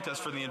 who thanked us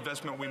for the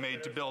investment we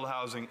made to build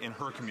housing in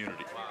her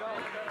community.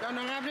 The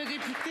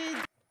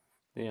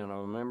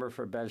Honourable Member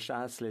for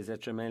Bellechasse, Les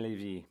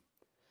Etchemins-Lévis.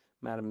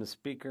 Madam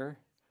Speaker,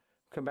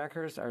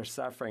 Quebecers are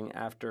suffering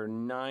after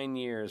 9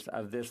 years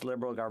of this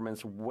Liberal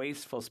government's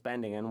wasteful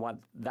spending and what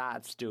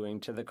that's doing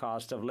to the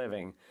cost of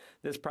living.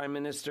 This Prime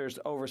Minister's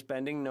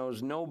overspending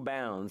knows no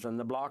bounds, and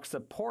the Bloc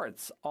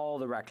supports all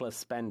the reckless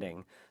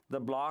spending.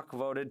 The Bloc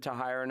voted to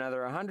hire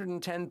another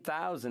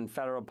 110,000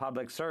 federal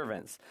public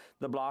servants.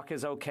 The Bloc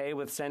is okay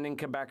with sending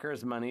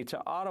Quebecers money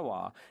to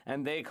Ottawa,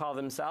 and they call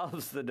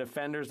themselves the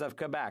defenders of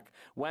Quebec.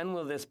 When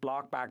will this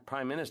Bloc-backed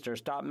Prime Minister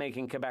stop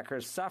making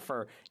Quebecers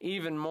suffer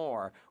even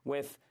more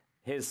with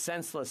his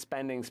senseless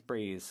spending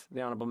sprees?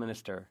 The Honourable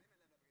Minister.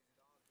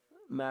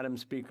 Madam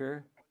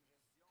Speaker,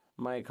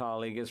 my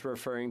colleague is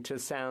referring to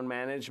sound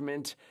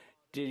management.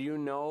 Did you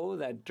know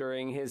that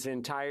during his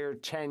entire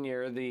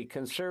tenure, the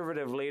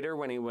Conservative leader,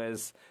 when he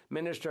was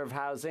Minister of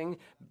Housing,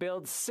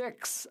 built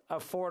 6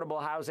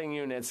 affordable housing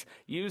units?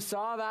 You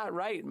saw that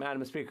right,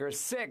 Madam Speaker,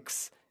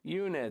 6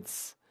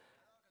 units.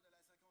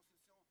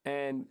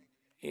 And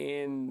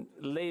in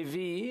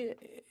Lévis,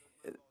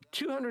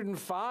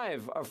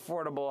 205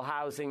 affordable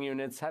housing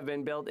units have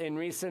been built in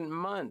recent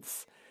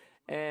months,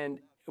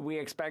 and we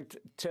expect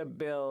to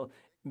build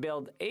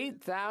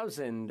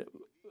 8,000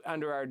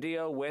 under our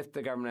deal with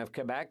the Government of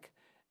Quebec.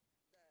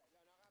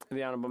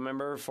 The Honourable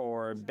Member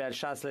for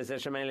Bellechasse, Les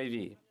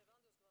Etchemins-Lévis.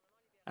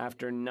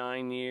 After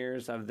 9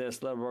 years of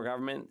this Liberal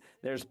government,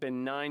 there's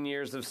been 9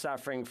 years of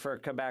suffering for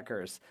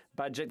Quebecers,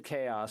 budget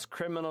chaos,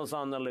 criminals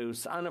on the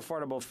loose,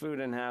 unaffordable food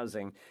and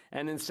housing.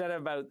 And instead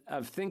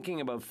of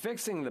thinking about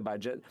fixing the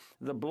budget,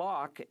 the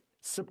Bloc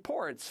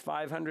supports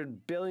 $500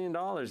 billion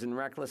in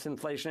reckless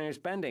inflationary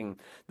spending.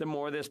 The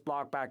more this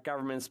Bloc-backed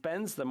government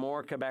spends, the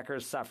more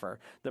Quebecers suffer.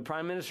 The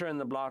Prime Minister and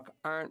the Bloc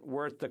aren't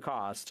worth the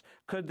cost.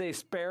 Could they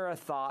spare a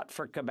thought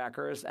for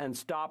Quebecers and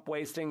stop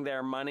wasting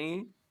their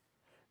money?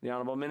 The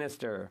Honourable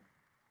Minister.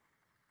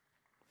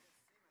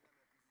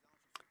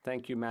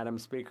 Thank you, Madam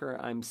Speaker.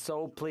 I'm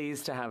so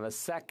pleased to have a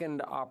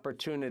second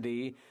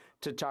opportunity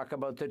to talk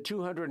about the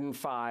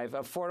 205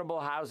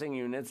 affordable housing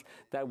units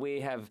that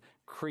we have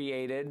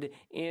created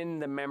in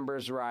the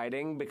members'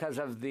 riding because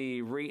of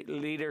the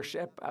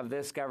leadership of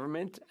this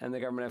government and the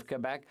Government of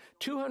Quebec.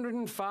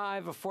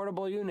 205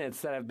 affordable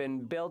units that have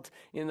been built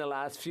in the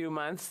last few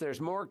months.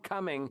 There's more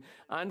coming,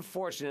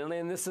 unfortunately,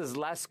 and this is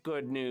less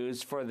good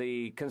news for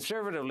the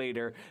Conservative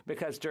leader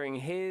because during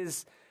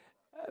his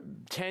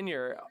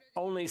tenure,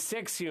 only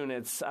 6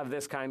 units of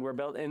this kind were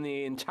built in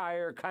the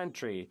entire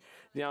country.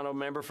 The Honourable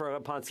Member for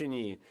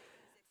Repentigny.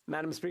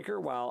 Madam Speaker,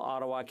 while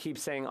Ottawa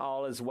keeps saying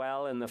all is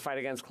well in the fight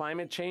against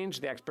climate change,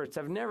 the experts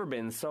have never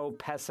been so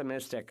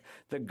pessimistic.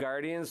 The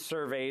Guardian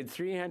surveyed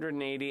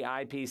 380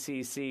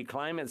 IPCC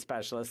climate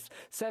specialists.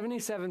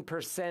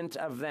 77%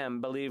 of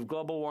them believe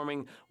global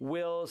warming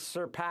will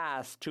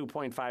surpass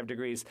 2.5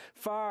 degrees,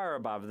 far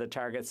above the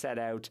target set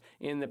out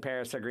in the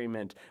Paris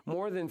Agreement.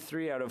 More than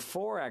 3 out of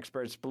 4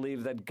 experts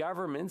believe that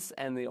governments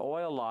and the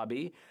oil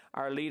lobby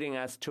are leading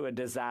us to a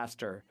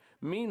disaster.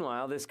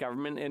 Meanwhile, this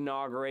government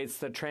inaugurates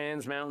the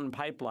Trans Mountain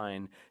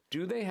Pipeline.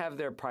 Do they have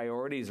their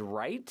priorities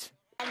right?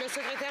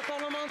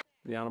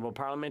 The Honourable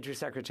Parliamentary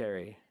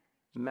Secretary.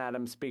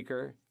 Madam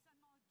Speaker,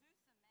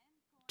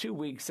 2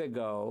 weeks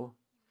ago,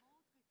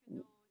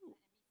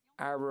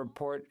 our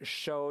report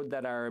showed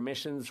that our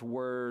emissions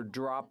were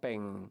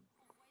dropping.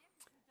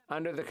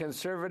 Under the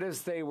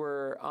Conservatives, they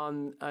were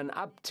on an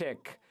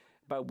uptick,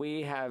 but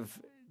we have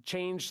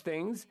changed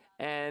things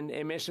and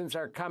emissions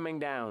are coming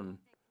down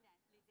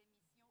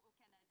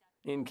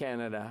in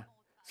Canada.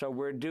 So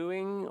we're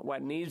doing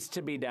what needs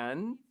to be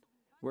done.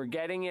 We're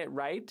getting it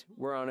right.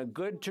 We're on a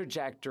good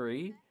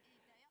trajectory.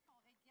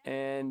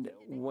 And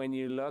when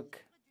you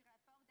look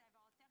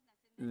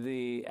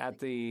at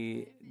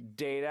the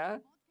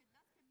data,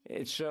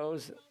 it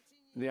shows,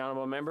 the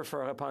Honourable Member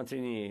for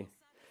Repentigny,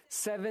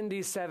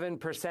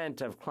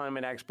 77% of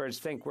climate experts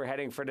think we're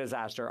heading for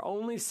disaster.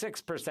 Only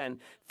 6%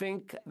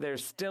 think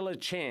there's still a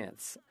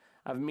chance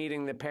of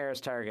meeting the Paris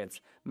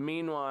targets.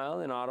 Meanwhile,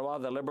 in Ottawa,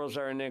 the Liberals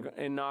are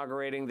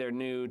inaugurating their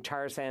new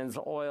tar sands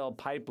oil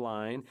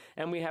pipeline,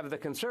 and we have the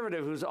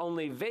Conservative, whose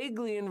only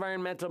vaguely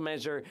environmental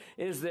measure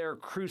is their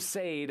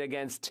crusade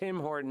against Tim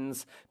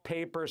Hortons,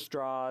 paper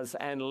straws,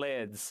 and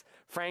lids.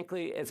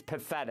 Frankly, it's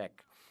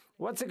pathetic.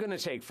 What's it going to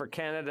take for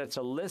Canada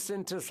to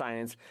listen to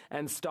science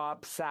and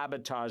stop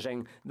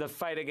sabotaging the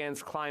fight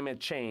against climate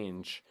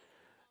change?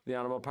 The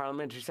Honourable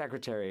Parliamentary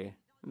Secretary.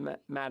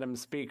 Madam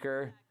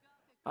Speaker.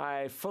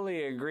 I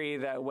fully agree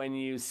that when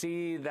you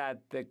see that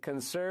the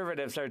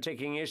Conservatives are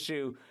taking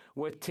issue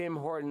with Tim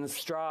Hortons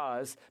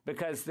straws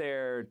because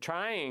they're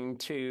trying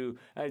to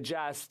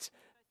adjust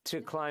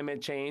to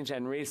climate change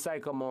and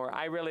recycle more,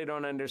 I really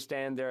don't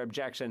understand their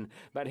objection.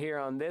 But here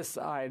on this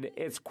side,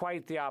 it's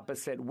quite the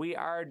opposite. We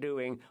are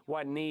doing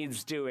what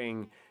needs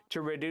doing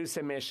to reduce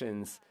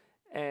emissions.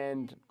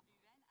 And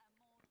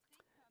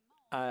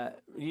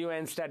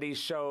UN study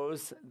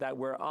shows that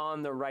we're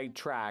on the right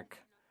track.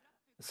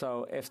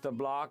 So if the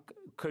Bloc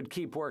could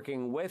keep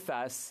working with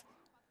us,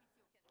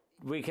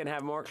 we can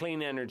have more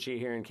clean energy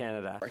here in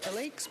Canada.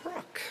 Lakes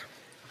Brook.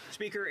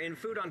 Speaker, in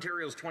Food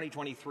Ontario's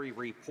 2023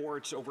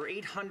 reports, over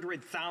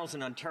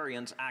 800,000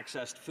 Ontarians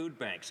accessed food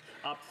banks,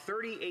 up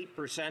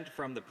 38%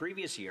 from the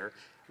previous year,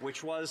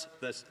 which was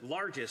the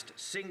largest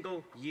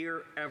single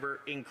year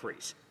ever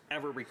increase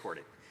ever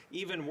recorded.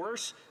 Even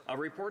worse, a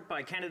report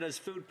by Canada's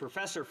food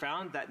professor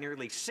found that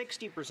nearly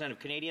 60% of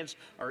Canadians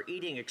are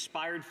eating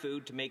expired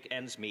food to make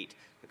ends meet.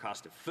 The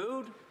cost of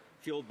food,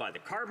 fueled by the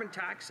carbon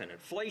tax and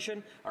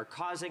inflation, are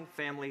causing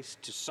families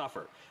to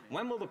suffer.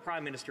 When will the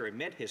Prime Minister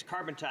admit his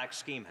carbon tax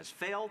scheme has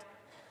failed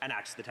and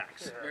axe the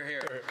tax? We're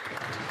here.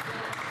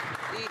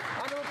 The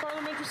Honourable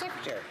Parliamentary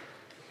Secretary.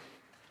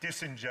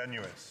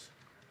 Disingenuous.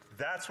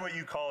 That's what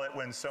you call it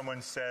when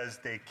someone says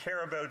they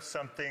care about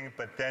something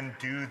but then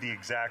do the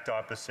exact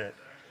opposite.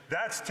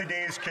 That's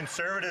today's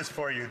Conservatives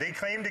for you. They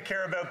claim to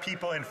care about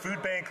people in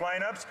food bank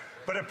lineups,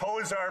 but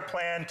oppose our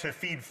plan to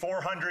feed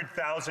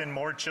 400,000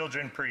 more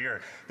children per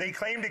year. They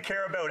claim to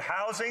care about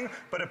housing,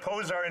 but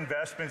oppose our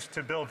investments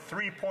to build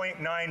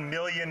 3.9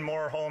 million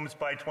more homes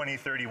by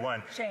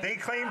 2031. Shame. They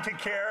claim to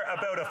care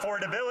about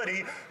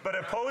affordability, but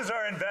oppose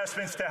our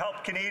investments to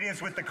help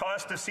Canadians with the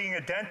cost of seeing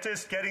a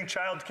dentist, getting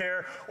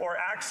childcare, or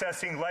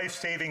accessing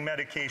life-saving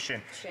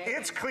medication. Shame.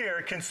 It's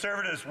clear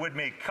Conservatives would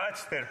make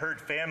cuts that hurt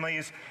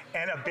families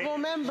and a big...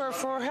 Member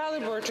for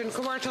Haliburton,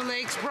 Commercial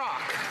Lakes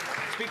Brock.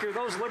 Speaker,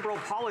 those Liberal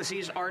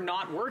policies are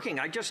not working.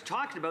 I just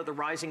talked about the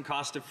rising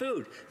cost of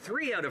food.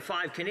 3 out of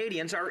 5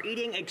 Canadians are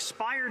eating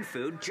expired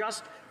food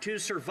just to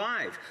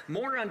survive.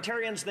 More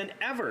Ontarians than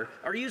ever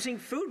are using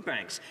food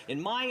banks.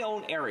 In my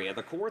own area,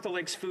 the Kawartha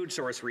Lakes Food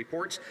Source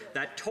reports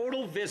that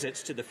total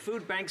visits to the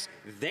food banks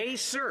they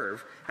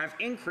serve have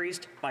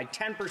increased by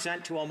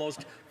 10% to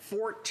almost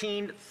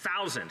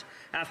 14,000.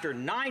 After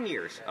 9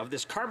 years of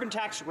this carbon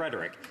tax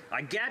rhetoric,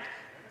 I get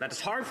that it's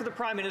hard for the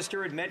Prime Minister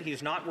to admit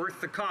he's not worth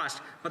the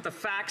cost, but the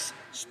facts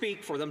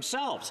speak for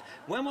themselves.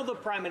 When will the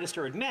Prime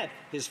Minister admit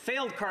his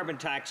failed carbon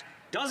tax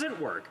doesn't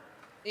work?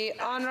 The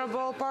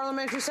Honourable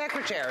Parliamentary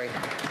Secretary.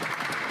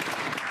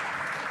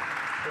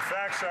 The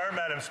facts are,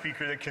 Madam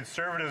Speaker, that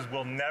Conservatives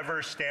will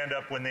never stand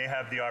up when they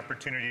have the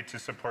opportunity to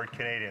support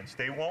Canadians.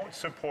 They won't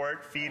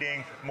support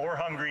feeding more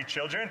hungry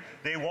children.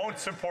 They won't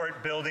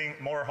support building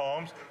more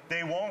homes.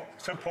 They won't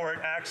support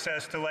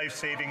access to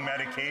life-saving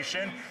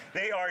medication.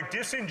 They are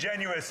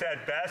disingenuous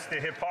at best. The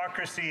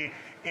hypocrisy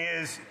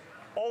is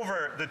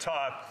over the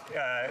top.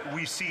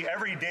 We see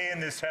every day in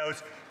this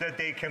House that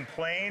they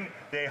complain,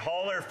 they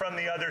holler from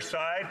the other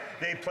side,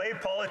 they play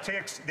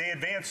politics, they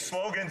advance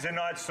slogans and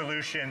not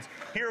solutions.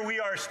 Here we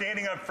are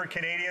standing up for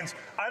Canadians.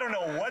 I don't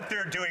know what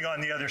they're doing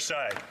on the other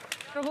side.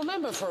 Honourable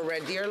Member for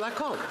Red Deer,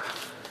 Lacombe.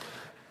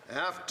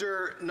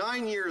 After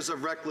 9 years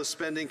of reckless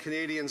spending,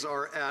 Canadians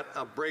are at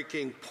a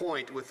breaking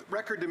point. With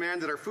record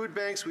demand at our food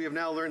banks, we have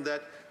now learned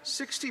that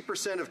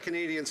 60% of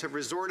Canadians have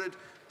resorted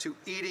to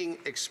eating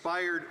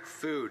expired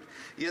food.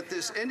 Yet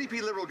this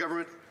NDP Liberal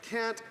government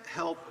can't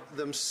help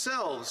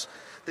themselves.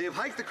 They have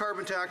hiked the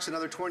carbon tax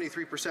another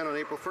 23% on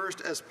April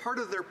 1st as part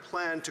of their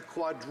plan to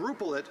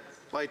quadruple it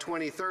by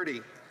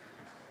 2030.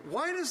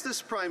 Why does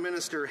this Prime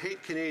Minister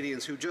hate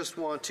Canadians who just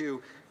want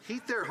to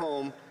heat their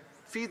home,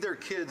 feed their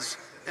kids,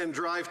 and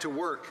drive to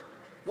work?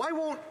 Why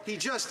won't he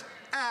just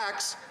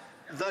axe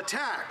the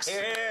tax?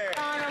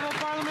 Honourable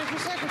Parliamentary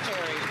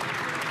Secretary.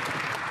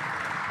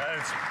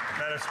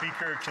 Madam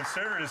Speaker,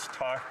 Conservatives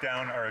talk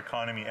down our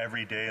economy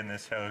every day in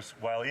this House,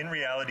 while in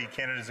reality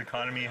Canada's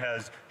economy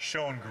has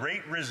shown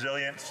great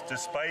resilience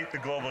despite the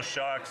global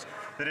shocks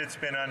that it's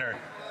been under.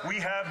 We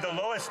have the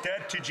lowest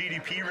debt to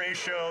GDP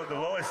ratio, the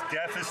lowest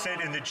deficit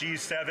in the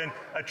G7,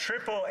 a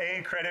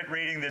AAA credit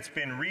rating that's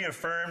been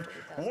reaffirmed.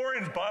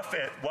 Warren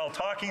Buffett, while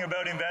talking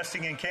about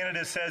investing in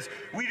Canada, says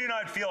we do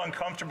not feel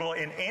uncomfortable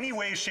in any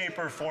way, shape,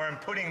 or form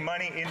putting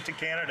money into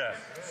Canada.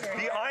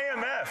 The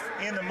IMF,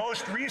 in the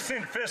most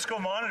recent fiscal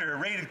monitor,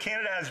 rated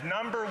Canada as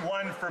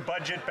 #1 for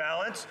budget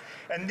balance,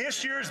 and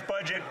this year's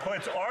budget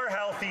puts our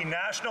healthy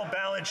national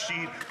balance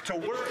sheet to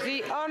work.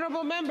 The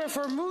Honourable Member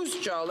for Moose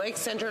Jaw, Lake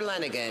Centre,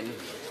 Lanigan.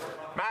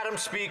 Madam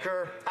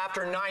Speaker,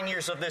 after 9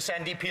 years of this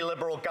NDP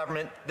Liberal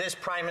government, this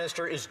Prime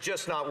Minister is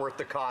just not worth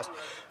the cost.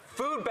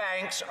 Food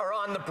banks are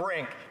on the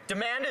brink.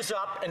 Demand is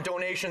up and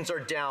donations are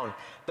down.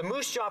 The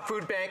Moose Jaw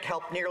Food Bank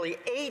helped nearly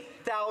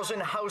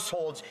 8,000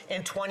 households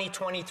in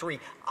 2023,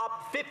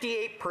 up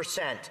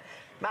 58%.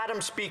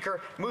 Madam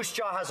Speaker, Moose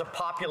Jaw has a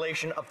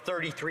population of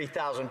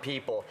 33,000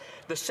 people.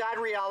 The sad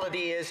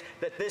reality is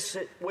that this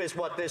is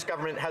what this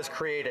government has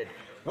created.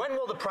 When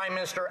will the Prime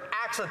Minister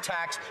axe the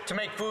tax to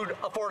make food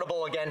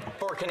affordable again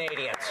for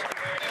Canadians?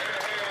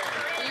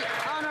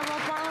 The Honourable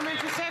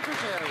Parliamentary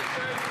Secretary.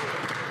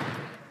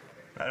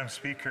 Madam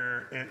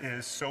Speaker, it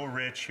is so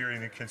rich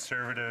hearing the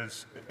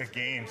Conservatives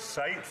again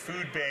cite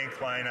food bank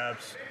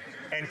lineups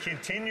and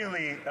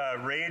continually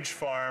rage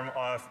farm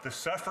off the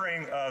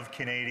suffering of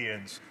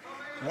Canadians,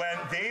 when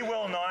they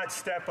will not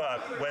step up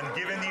when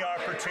given the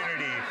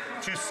opportunity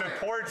to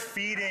support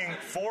feeding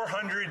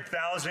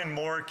 400,000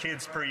 more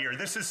kids per year.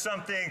 This is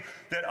something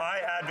that I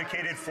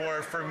advocated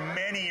for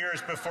many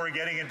years before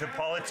getting into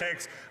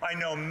politics. I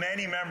know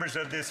many members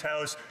of this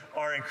House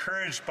are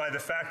encouraged by the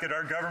fact that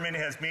our government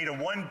has made a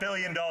 $1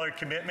 billion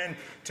commitment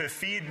to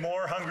feed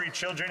more hungry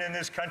children in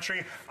this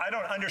country. I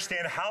don't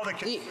understand how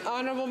the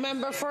Honourable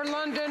Member for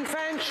London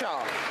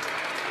Fanshawe.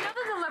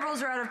 The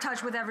Liberals are out of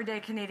touch with everyday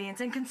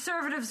Canadians, and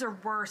Conservatives are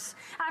worse.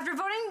 After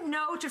voting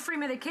no to free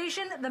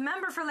medication, the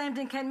member for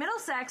Lambton Kent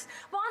Middlesex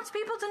wants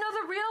people to know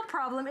the real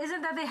problem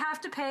isn't that they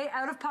have to pay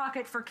out of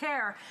pocket for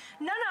care.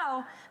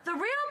 No, the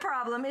real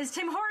problem is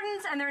Tim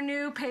Hortons and their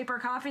new paper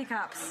coffee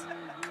cups.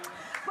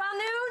 While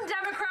New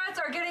Democrats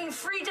are getting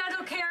free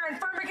dental care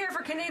and pharmacare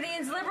for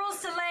Canadians,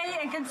 Liberals delay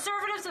and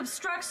Conservatives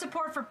obstruct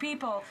support for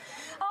people.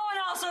 Oh, and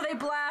also they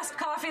blast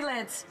coffee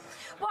lids.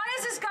 Why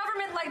is this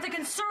government, like the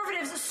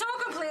Conservatives, so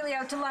completely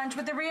out to lunch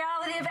with the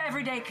reality of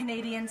everyday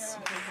Canadians?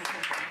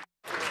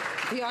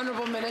 The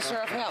Honourable Minister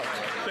of Health.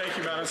 Thank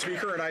you, Madam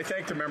Speaker, and I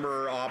thank the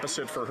member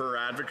opposite for her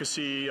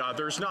advocacy.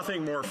 There's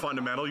nothing more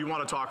fundamental. You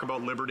want to talk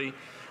about liberty?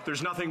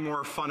 There's nothing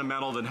more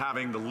fundamental than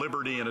having the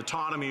liberty and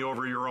autonomy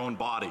over your own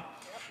body.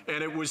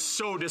 And it was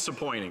so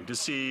disappointing to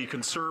see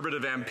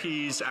Conservative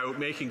MPs out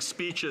making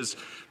speeches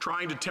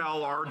trying to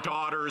tell our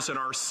daughters and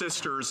our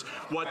sisters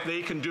what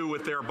they can do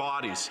with their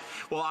bodies.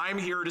 Well, I'm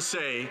here to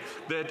say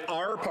that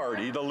our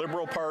party, the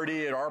Liberal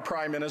Party, and our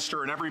Prime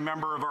Minister and every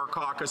member of our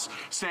caucus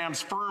stands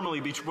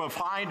firmly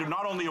behind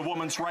not only a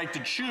woman's right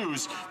to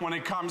choose when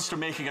it comes to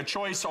making a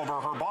choice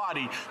over her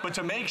body, but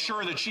to make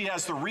sure that she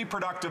has the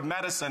reproductive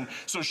medicine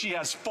so she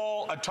has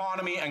full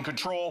autonomy and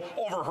control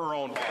over her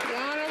own body. The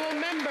Honourable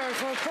Member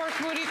for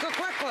Portsmouth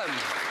Coquitlam.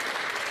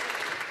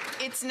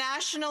 It's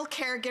National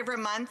Caregiver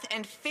Month,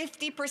 and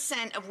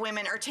 50% of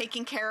women are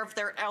taking care of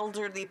their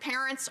elderly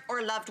parents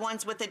or loved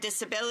ones with a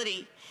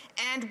disability.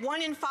 And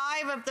 1 in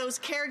 5 of those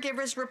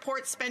caregivers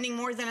report spending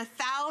more than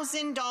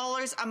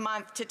 $1,000 a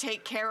month to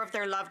take care of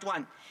their loved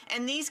one.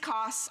 And these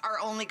costs are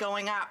only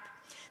going up.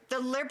 The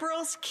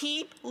Liberals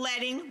keep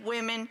letting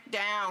women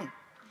down.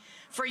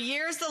 For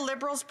years, the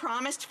Liberals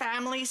promised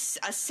families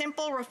a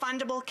simple,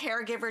 refundable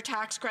caregiver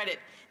tax credit.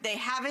 They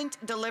haven't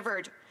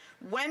delivered.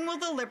 When will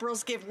the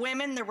Liberals give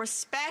women the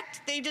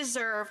respect they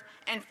deserve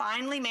and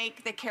finally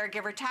make the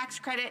caregiver tax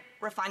credit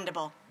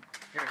refundable?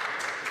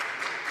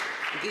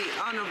 The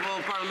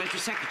Honourable Parliamentary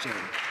Secretary.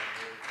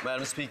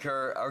 Madam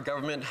Speaker, our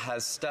government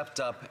has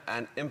stepped up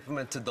and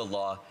implemented the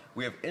law.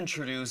 We have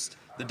introduced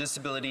the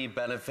disability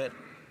benefit,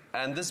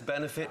 and this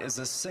benefit is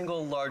the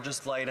single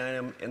largest line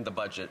item in the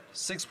budget,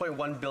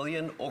 $6.1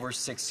 billion over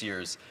 6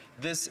 years.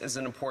 This is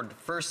an important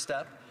first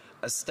step,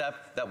 a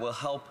step that will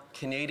help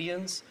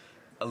Canadians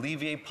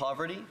alleviate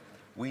poverty.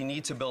 We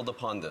need to build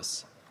upon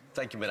this.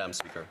 Thank you, Madam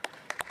Speaker.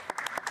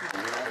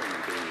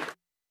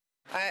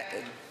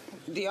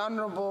 The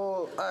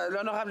Honourable,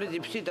 l'Honourable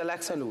Député de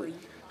Lac-Saint-Louis.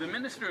 The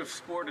Minister of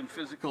Sport and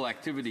Physical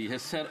Activity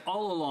has said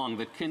all along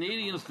that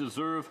Canadians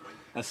deserve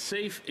a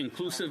safe,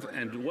 inclusive,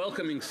 and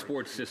welcoming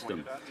sports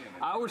system.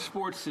 Our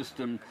sports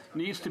system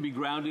needs to be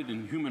grounded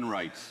in human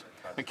rights.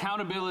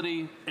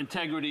 Accountability,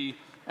 integrity,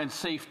 and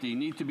safety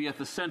need to be at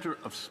the center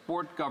of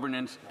sport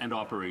governance and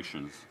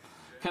operations.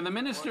 Can the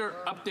Minister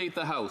update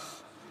the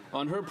House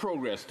on her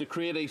progress to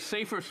create a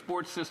safer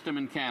sports system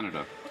in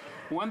Canada,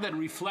 one that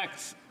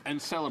reflects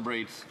and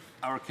celebrates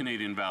our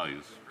Canadian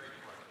values?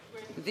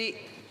 The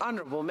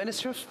Honourable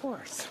Minister of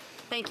Sports.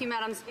 Thank you,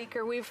 Madam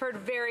Speaker. We've heard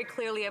very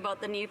clearly about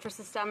the need for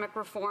systemic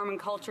reform and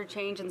culture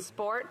change in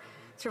sport.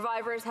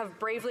 Survivors have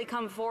bravely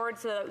come forward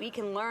so that we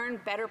can learn,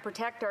 better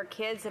protect our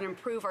kids, and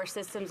improve our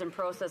systems and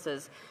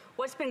processes.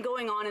 What's been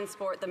going on in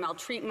sport, the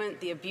maltreatment,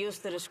 the abuse,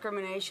 the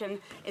discrimination,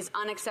 is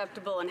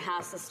unacceptable and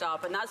has to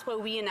stop. And that's why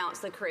we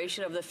announced the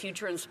creation of the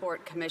Future in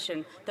Sport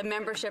Commission, the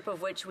membership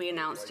of which we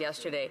announced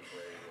yesterday.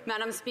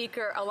 Madam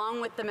Speaker,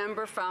 along with the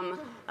member from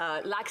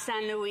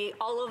Lac-Saint-Louis,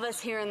 all of us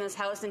here in this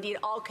House, indeed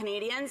all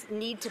Canadians,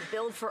 need to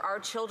build for our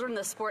children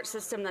the sports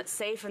system that's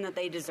safe and that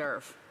they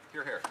deserve.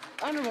 Hear, hear.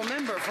 Honourable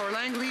Member for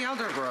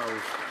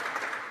Langley-Eldergrove.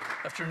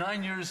 After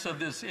 9 years of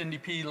this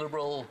NDP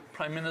Liberal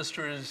Prime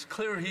Minister, it is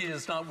clear he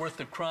is not worth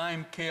the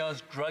crime,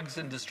 chaos, drugs,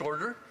 and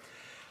disorder.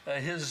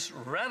 His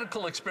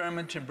radical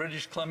experiment in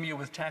British Columbia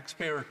with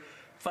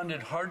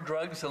taxpayer-funded hard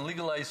drugs and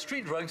legalized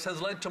street drugs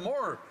has led to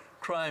more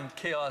crime,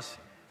 chaos,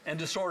 and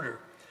disorder.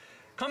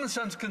 Common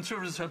Sense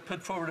Conservatives have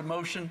put forward a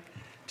motion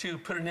to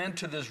put an end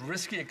to this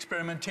risky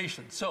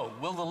experimentation. So,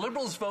 will the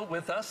Liberals vote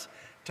with us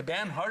to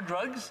ban hard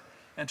drugs,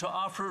 and to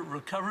offer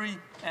recovery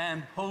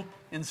and hope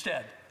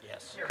instead.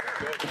 Yes.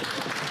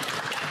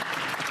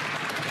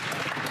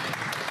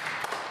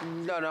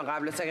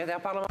 L'honorable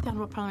secrétaire parlementaire.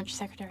 Honorable Parliamentary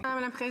Secretary.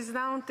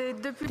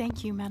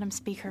 Thank you, Madam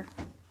Speaker.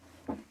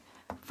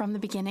 From the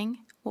beginning,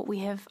 what we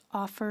have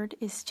offered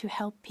is to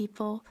help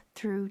people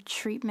through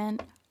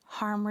treatment,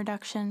 harm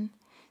reduction,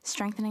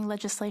 strengthening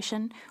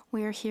legislation.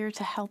 We are here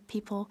to help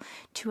people,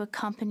 to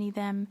accompany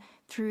them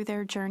through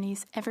their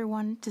journeys.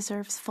 Everyone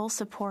deserves full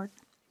support.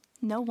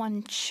 No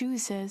one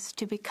chooses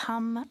to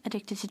become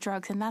addicted to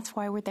drugs, and that's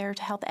why we're there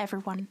to help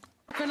everyone.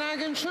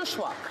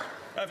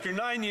 After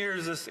 9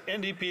 years, this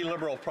NDP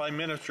Liberal Prime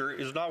Minister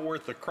is not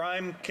worth the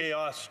crime,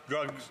 chaos,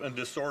 drugs, and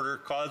disorder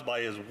caused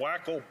by his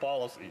wacko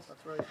policies.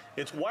 That's right.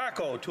 It's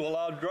wacko to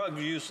allow drug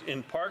use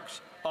in parks,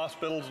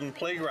 hospitals, and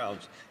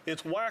playgrounds.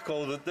 It's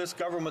wacko that this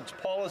government's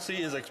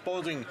policy is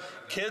exposing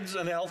kids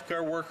and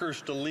healthcare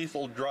workers to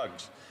lethal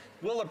drugs.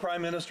 Will the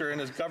Prime Minister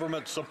and his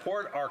government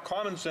support our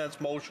common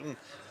sense motion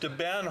to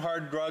ban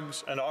hard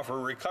drugs and offer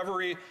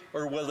recovery,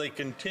 or will they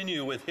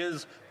continue with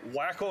his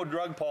wacko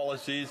drug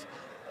policies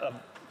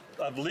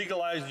of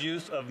legalized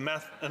use of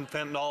meth and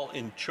fentanyl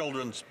in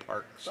children's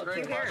parks?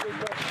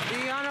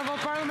 The Honourable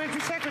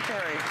Parliamentary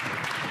Secretary.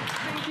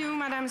 Thank you,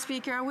 Madam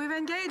Speaker. We've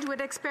engaged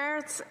with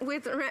experts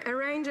with a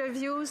range of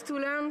views to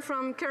learn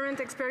from current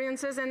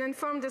experiences and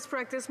inform this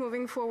practice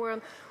moving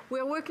forward.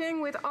 We're working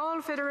with all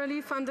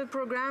federally funded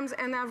programs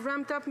and have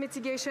ramped up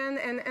mitigation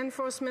and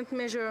enforcement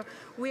measures.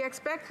 We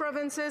expect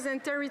provinces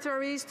and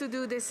territories to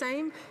do the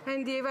same,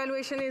 and the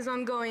evaluation is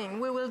ongoing.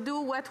 We will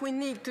do what we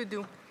need to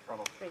do.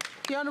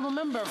 The Honourable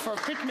Member for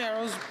Pitt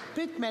Meadows,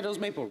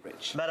 Maple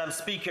Ridge. Madam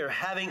Speaker,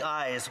 having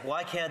eyes,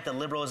 why can't the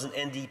Liberals and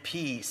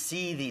NDP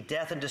see the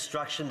death and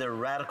destruction the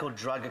radical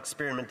drug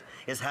experiment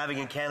is having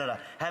in Canada?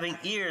 Having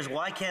ears,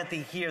 why can't they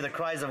hear the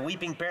cries of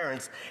weeping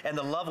parents and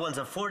the loved ones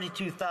of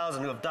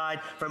 42,000 who have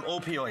died from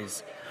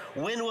opioids?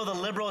 When will the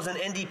Liberals and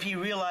NDP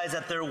realize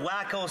that their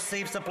wacko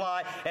safe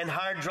supply and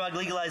hard drug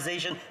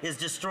legalization is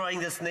destroying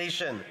this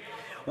nation?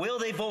 Will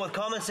they vote with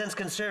common sense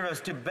Conservatives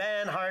to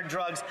ban hard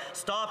drugs,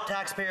 stop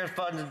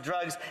taxpayer-funded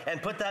drugs,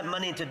 and put that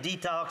money into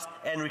detox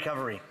and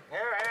recovery?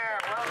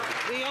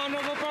 The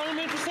Honourable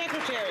Parliamentary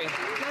Secretary.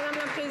 Madame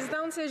la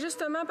Présidente, c'est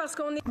justement parce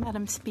qu'on est...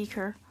 Madam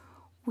Speaker,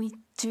 we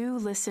do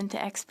listen to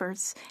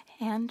experts,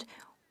 and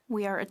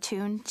we are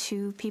attuned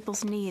to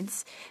people's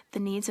needs, the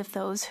needs of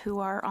those who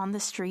are on the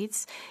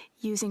streets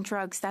using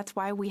drugs. That's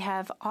why we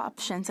have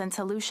options and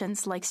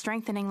solutions like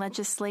strengthening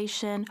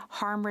legislation,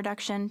 harm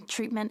reduction,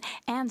 treatment,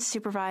 and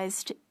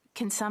supervised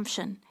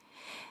consumption.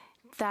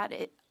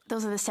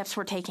 Those are the steps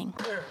we're taking.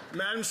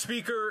 Madam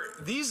Speaker,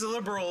 these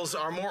Liberals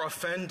are more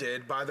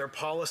offended by their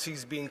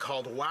policies being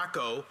called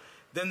wacko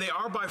than they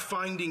are by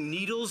finding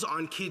needles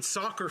on kids'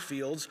 soccer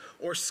fields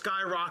or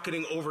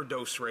skyrocketing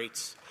overdose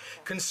rates.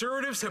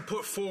 Conservatives have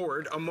put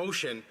forward a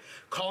motion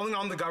calling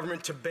on the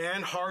government to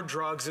ban hard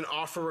drugs and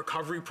offer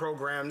recovery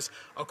programs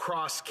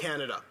across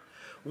Canada.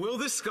 Will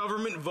this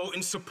government vote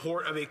in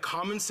support of a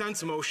common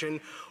sense motion,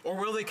 or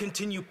will they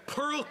continue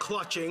pearl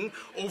clutching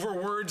over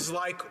words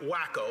like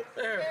wacko?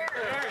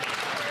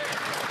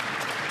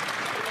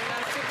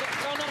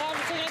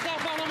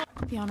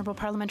 The Honourable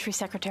Parliamentary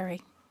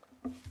Secretary.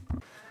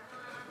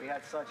 We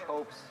had such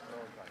hopes.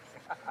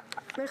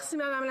 Merci,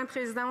 Madame la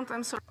Présidente.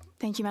 I'm sorry.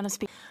 Thank you, Madam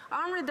Speaker.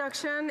 Harm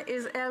reduction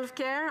is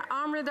healthcare.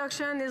 Harm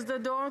reduction is the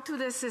door to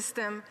the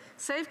system.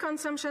 Safe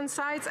consumption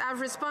sites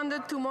have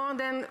responded to more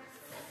than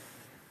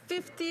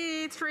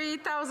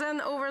 53,000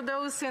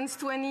 overdoses since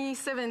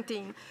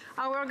 2017.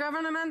 Our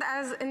government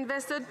has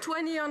invested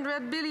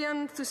 $200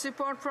 billion to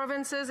support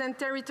provinces and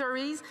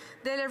territories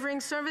delivering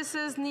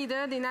services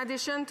needed in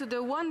addition to the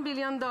 $1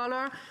 billion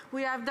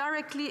we have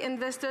directly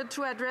invested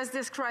to address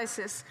this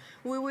crisis.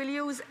 We will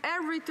use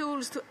every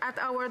tool at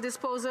our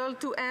disposal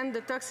to end the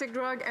toxic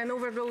drug and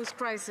overdose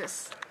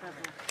crisis.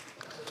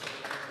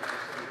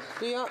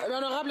 The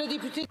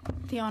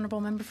Honourable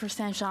Member for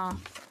Saint-Jean.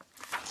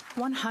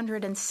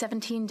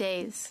 117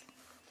 days.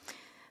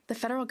 The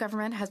federal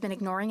government has been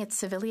ignoring its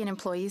civilian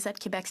employees at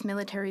Quebec's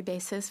military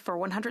bases for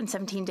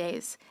 117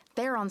 days.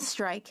 They are on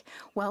strike.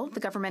 Well, the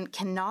government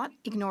cannot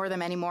ignore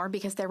them anymore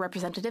because their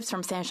representatives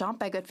from Saint-Jean,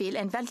 Bagotville,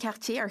 and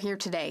Valcartier are here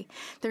today.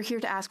 They're here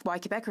to ask why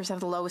Quebecers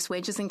have the lowest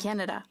wages in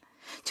Canada,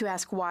 to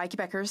ask why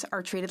Quebecers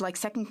are treated like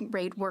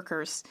second-rate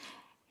workers,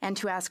 and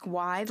to ask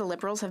why the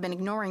Liberals have been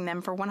ignoring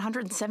them for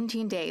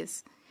 117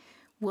 days.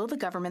 Will the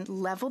government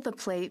level the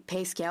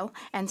pay scale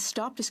and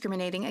stop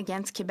discriminating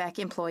against Quebec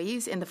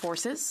employees in the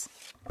forces?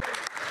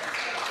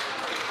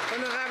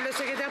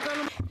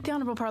 The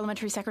Honourable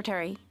Parliamentary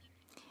Secretary.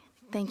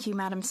 Thank you,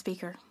 Madam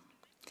Speaker.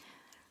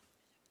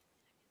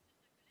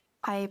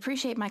 I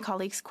appreciate my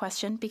colleague's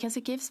question because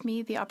it gives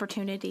me the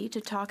opportunity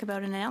to talk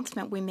about an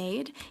announcement we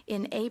made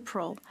in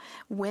April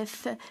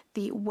with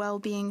the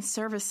well-being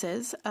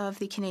services of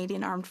the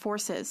Canadian Armed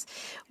Forces.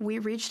 We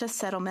reached a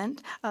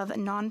settlement of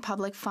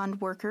non-public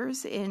fund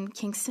workers in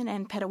Kingston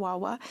and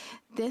Petawawa.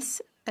 This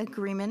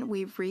agreement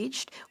we've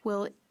reached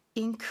will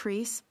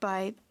increase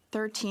by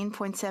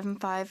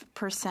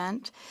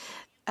 13.75%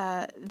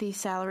 the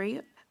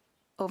salary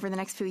over the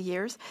next few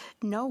years.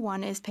 No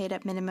one is paid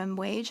at minimum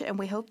wage, and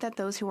we hope that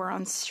those who are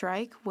on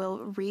strike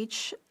will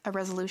reach a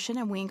resolution,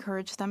 and we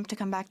encourage them to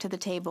come back to the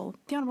table.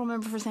 The Honourable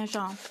Member for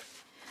Saint-Jean.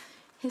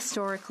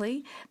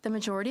 Historically, the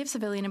majority of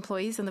civilian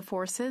employees in the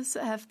forces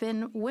have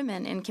been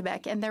women in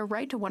Quebec, and they're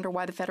right to wonder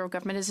why the federal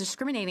government is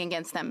discriminating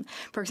against them.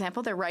 For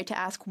example, they're right to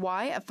ask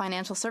why a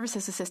financial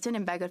services assistant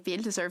in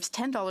Bagotville deserves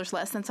 $10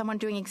 less than someone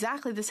doing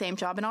exactly the same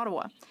job in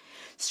Ottawa.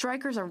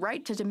 Strikers are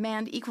right to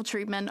demand equal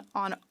treatment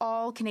on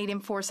all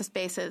Canadian Forces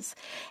bases.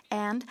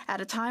 And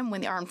at a time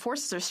when the armed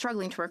forces are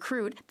struggling to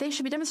recruit, they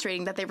should be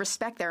demonstrating that they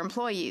respect their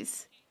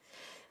employees.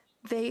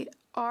 They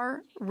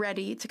are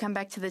ready to come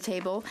back to the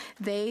table.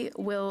 They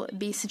will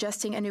be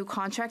suggesting a new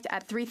contract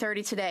at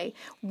 3:30 today.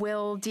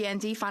 Will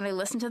DND finally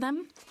listen to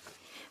them?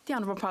 The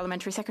Honourable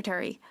Parliamentary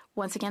Secretary.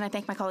 Once again, I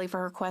thank my colleague for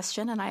her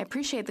question, and I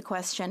appreciate the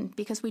question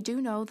because we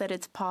do know that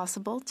it's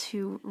possible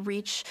to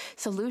reach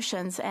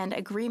solutions and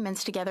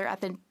agreements together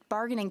at the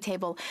bargaining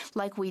table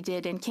like we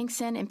did in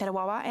Kingston, in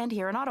Petawawa, and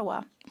here in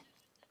Ottawa.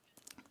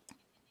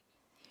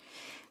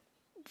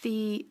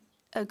 The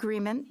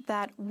agreement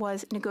that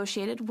was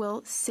negotiated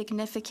will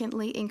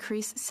significantly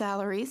increase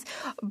salaries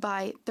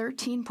by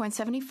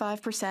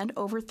 13.75%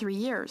 over 3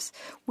 years.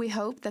 We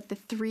hope that the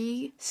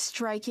three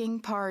striking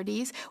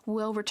parties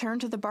will return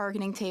to the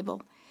bargaining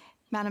table.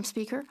 Madam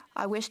Speaker,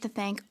 I wish to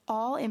thank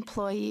all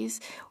employees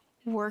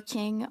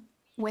working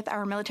with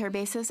our military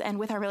bases and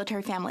with our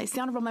military families. The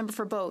Honourable Member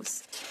for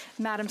Beauce.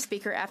 Madam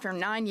Speaker, after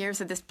 9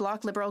 years of this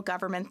Bloc Liberal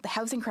government, the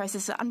housing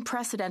crisis is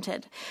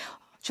unprecedented.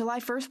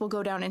 July 1st will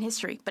go down in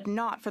history, but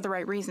not for the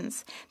right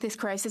reasons. This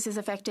crisis is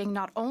affecting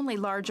not only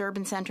large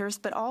urban centres,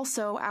 but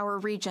also our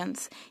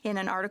regions. In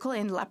an article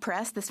in La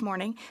Presse this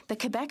morning, the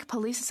Quebec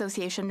Police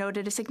Association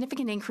noted a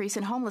significant increase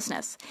in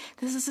homelessness.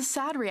 This is a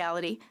sad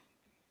reality.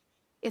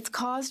 It's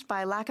caused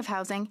by lack of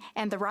housing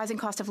and the rising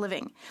cost of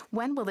living.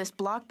 When will this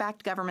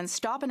Bloc-backed government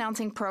stop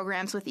announcing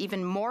programs with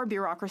even more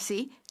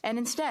bureaucracy and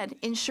instead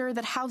ensure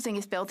that housing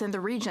is built in the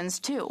regions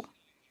too?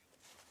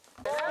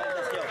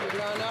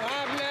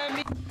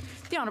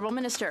 The Honourable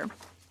Minister.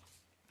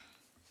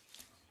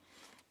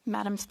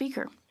 Madam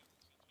Speaker,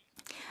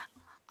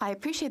 I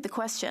appreciate the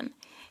question.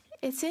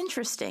 It's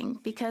interesting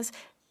because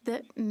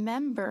the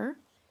member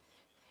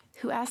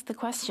who asked the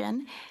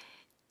question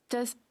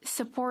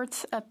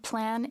supports a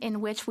plan in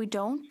which we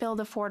don't build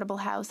affordable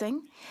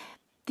housing.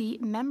 The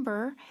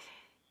member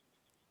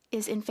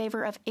is in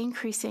favor of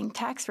increasing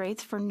tax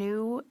rates for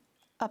new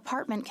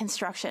apartment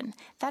construction.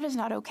 That is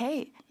not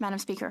okay, Madam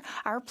Speaker.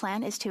 Our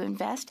plan is to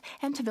invest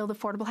and to build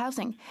affordable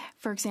housing.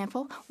 For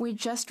example, we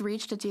just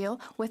reached a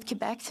deal with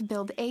Quebec to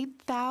build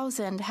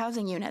 8,000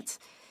 housing units.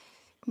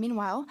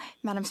 Meanwhile,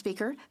 Madam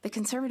Speaker, the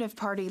Conservative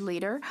Party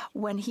leader,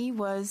 when he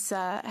was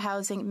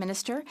housing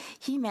minister,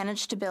 he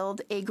managed to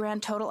build a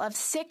grand total of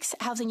 6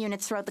 housing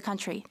units throughout the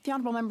country. The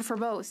Honourable Member for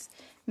Beauce.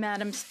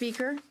 Madam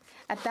Speaker,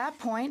 at that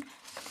point,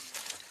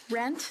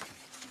 rent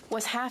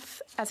was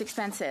half as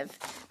expensive.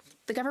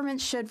 The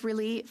government should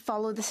really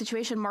follow the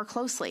situation more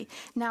closely.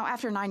 Now,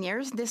 after 9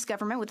 years, this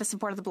government, with the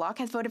support of the Bloc,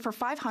 has voted for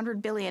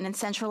 $500 billion in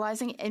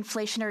centralizing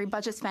inflationary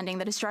budget spending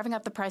that is driving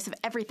up the price of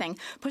everything,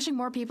 pushing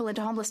more people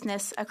into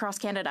homelessness across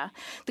Canada.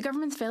 The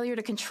government's failure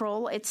to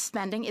control its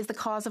spending is the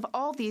cause of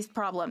all these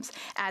problems.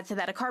 Add to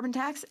that a carbon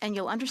tax, and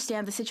you'll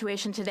understand the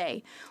situation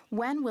today.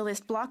 When will this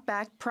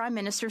Bloc-backed Prime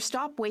Minister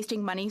stop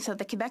wasting money so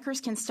that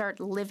Quebecers can start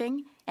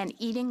living and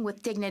eating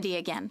with dignity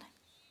again?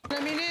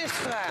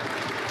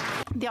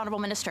 The Honourable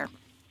Minister.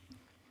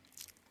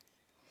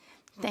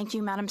 Thank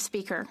you, Madam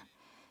Speaker.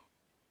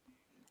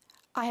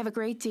 I have a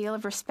great deal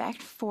of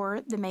respect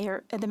for the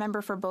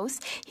member for Beauce.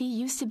 He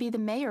used to be the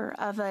mayor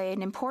of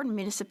an important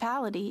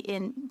municipality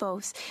in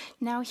Beauce.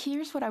 Now,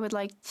 here's what I would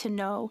like to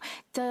know.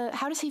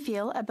 How does he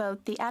feel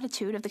about the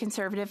attitude of the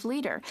Conservative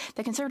leader?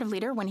 The Conservative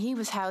leader, when he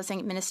was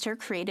housing minister,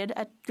 created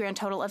a grand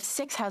total of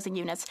 6 housing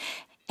units.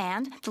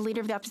 And the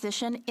leader of the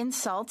opposition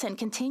insults and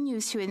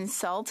continues to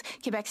insult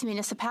Quebec's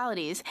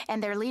municipalities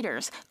and their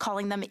leaders,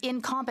 calling them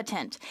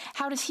incompetent.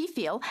 How does he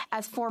feel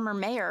as former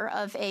mayor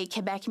of a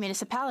Quebec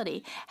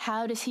municipality?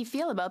 How does he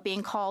feel about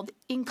being called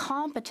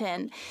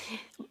incompetent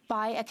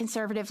by a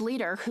Conservative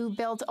leader who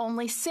built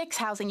only 6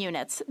 housing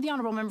units? The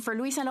Honourable Member for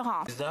Louis Saint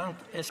Laurent.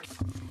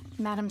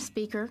 Madam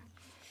Speaker,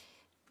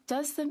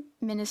 does the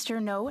minister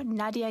know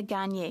Nadia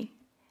Gagné?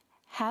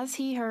 Has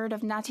he heard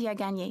of Nadia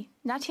Gagné?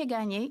 Nadia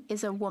Gagné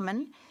is a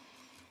woman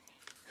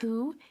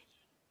who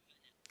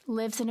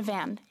lives in a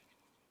van.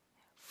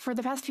 For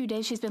the past few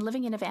days, she's been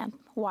living in a van.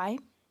 Why?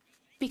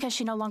 Because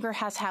she no longer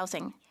has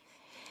housing.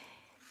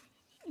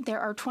 There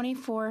are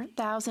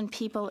 24,000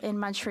 people in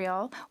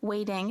Montreal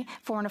waiting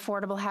for an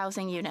affordable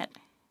housing unit.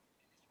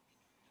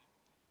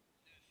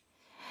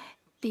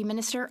 The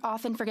minister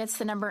often forgets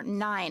the number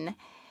 9.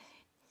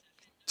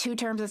 2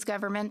 terms as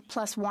government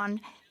plus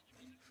 1.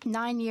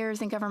 9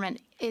 years in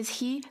government. Is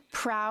he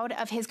proud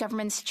of his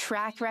government's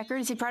track record?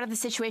 Is he proud of the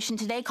situation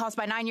today caused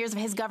by 9 years of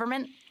his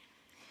government?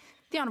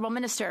 The Honourable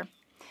Minister.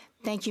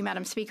 Thank you,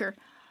 Madam Speaker.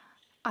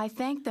 I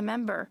thank the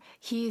member.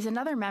 He's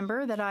another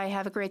member that I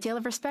have a great deal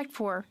of respect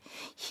for.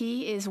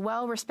 He is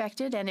well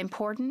respected and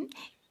important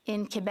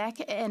in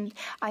Quebec, and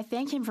I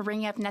thank him for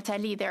bringing up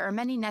Nathalie. There are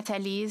many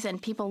Nathalies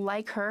and people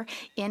like her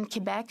in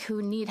Quebec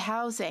who need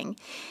housing.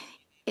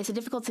 It's a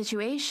difficult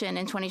situation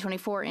in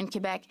 2024 in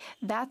Quebec.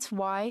 That's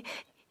why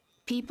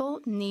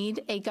people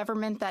need a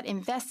government that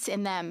invests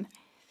in them,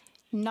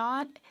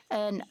 not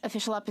an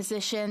official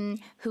opposition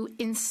who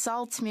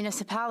insults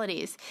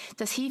municipalities.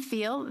 Does he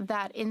feel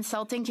that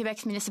insulting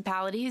Quebec's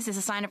municipalities is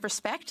a sign of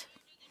respect?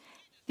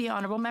 The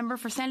Honourable Member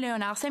for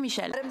Saint-Léonard,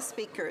 Saint-Michel. Madam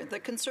Speaker, the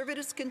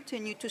Conservatives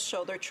continue to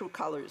show their true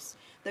colours.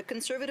 The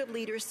Conservative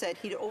leader said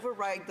he'd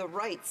override the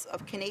rights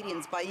of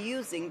Canadians by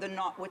using the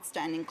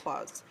notwithstanding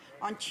clause.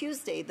 On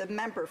Tuesday, the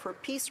member for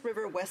Peace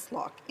River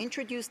Westlock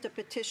introduced a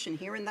petition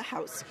here in the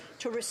House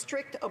to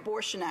restrict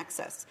abortion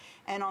access.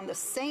 And on the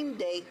same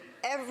day,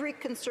 every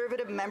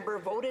Conservative member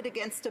voted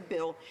against a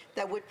bill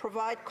that would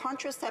provide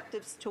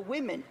contraceptives to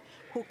women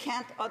who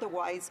can't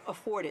otherwise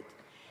afford it.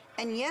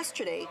 And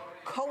yesterday,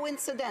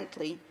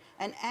 coincidentally,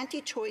 an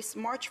anti-choice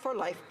March for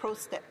Life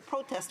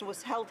protest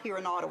was held here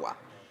in Ottawa.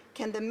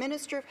 Can the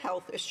Minister of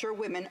Health assure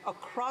women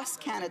across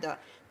Canada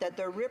that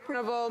the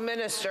Honourable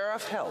Minister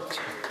of Health.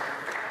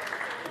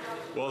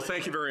 Well,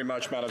 thank you very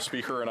much, Madam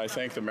Speaker, and I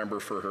thank the member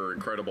for her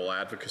incredible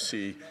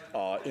advocacy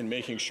in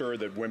making sure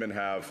that women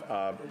have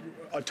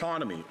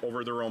autonomy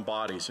over their own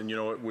bodies. And, you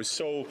know, it was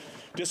so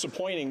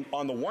disappointing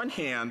on the one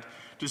hand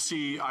to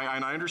see,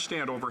 and I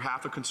understand over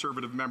half the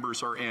Conservative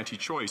members are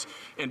anti-choice,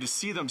 and to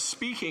see them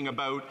speaking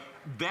about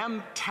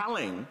them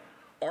telling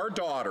our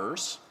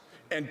daughters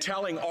and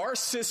telling our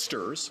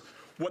sisters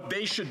what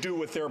they should do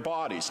with their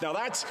bodies. Now,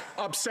 that's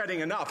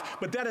upsetting enough,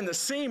 but then in the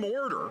same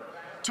order,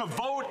 to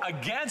vote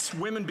against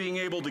women being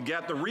able to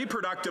get the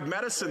reproductive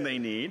medicine they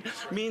need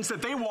means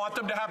that they want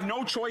them to have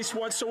no choice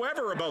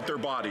whatsoever about their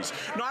bodies.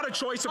 Not a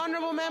choice of...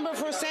 Honourable Member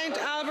for St.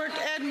 Albert,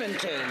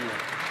 Edmonton.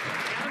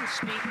 Madam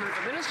Speaker,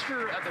 the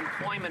Minister of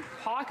Employment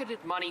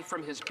pocketed money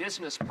from his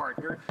business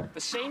partner,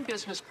 the same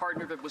business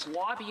partner that was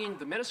lobbying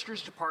the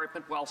Minister's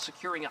Department while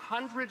securing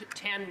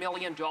 $110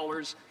 million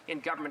in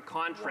government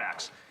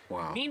contracts.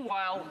 Wow.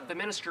 Meanwhile, the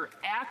Minister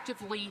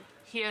actively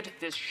hid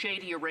this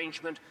shady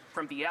arrangement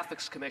from the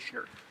Ethics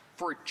Commissioner.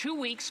 For 2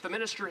 weeks, the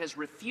Minister has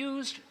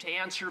refused to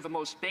answer the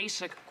most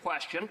basic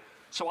question,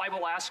 so I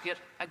will ask it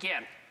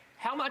again.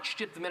 How much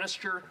did the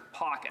Minister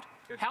pocket?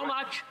 How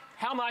much?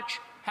 How much?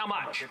 How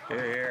much?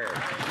 Here.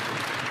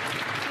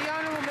 The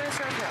Honourable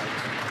Minister of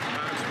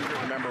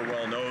Health. The member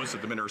well knows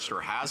that the Minister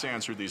has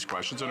answered these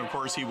questions, and of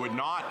course he would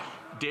not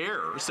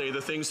dare say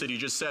the things that he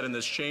just said in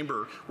this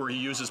chamber where he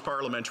uses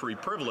parliamentary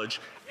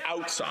privilege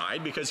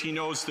outside, because he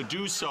knows to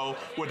do so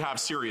would have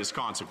serious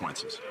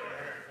consequences.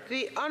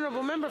 The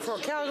Honourable Member for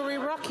Calgary,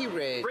 Rocky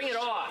Ridge. Bring it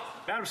on.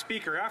 Madam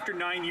Speaker, after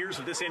 9 years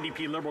of this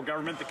NDP Liberal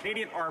government, the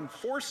Canadian Armed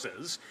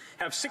Forces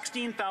have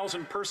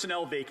 16,000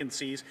 personnel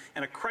vacancies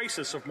and a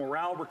crisis of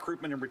morale,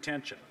 recruitment and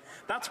retention.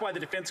 That's why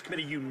the Defence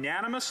Committee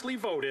unanimously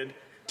voted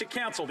to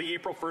cancel the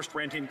April 1st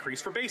rent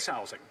increase for base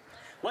housing.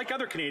 Like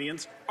other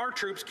Canadians, our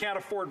troops can't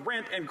afford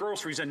rent and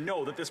groceries and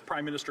know that this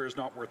Prime Minister is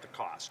not worth the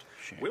cost.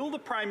 Shame. Will the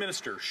Prime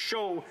Minister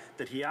show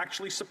that he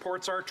actually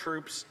supports our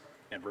troops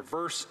and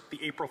reverse the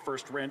April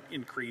 1st rent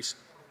increase?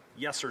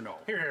 Yes or no?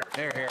 Hear,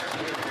 hear. Hear, hear.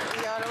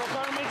 The Honourable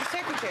Parliamentary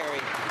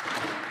Secretary.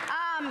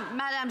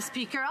 Madam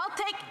Speaker, I'll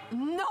take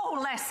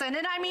no lesson,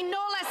 and I mean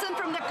no lesson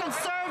from the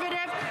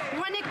Conservative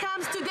when it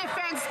comes to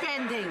defence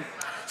spending.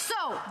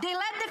 So, they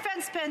let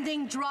defense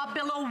spending drop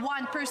below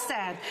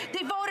 1%.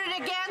 They voted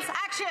against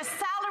actually a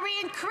salary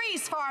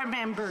increase for our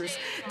members.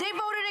 They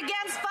voted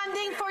against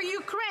funding for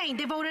Ukraine.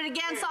 They voted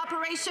against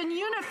Operation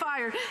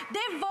Unifier.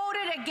 They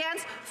voted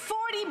against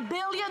 $40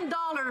 billion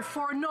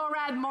for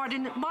NORAD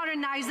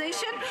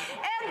modernization,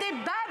 and they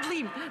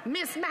badly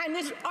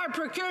mismanaged our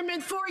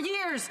procurement for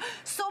years.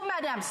 So,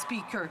 Madam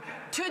Speaker,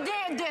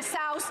 today in this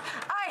House,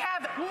 I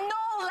have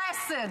no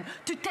lesson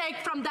to take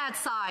from that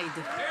side.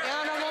 The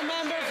Honourable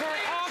Member for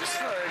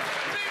Oxford.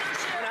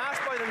 When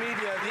asked by the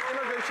media, the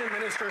Immigration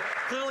Minister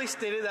clearly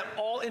stated that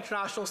all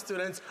international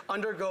students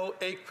undergo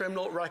a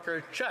criminal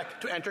record check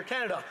to enter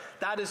Canada.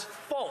 That is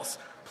false.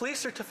 Police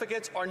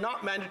certificates are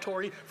not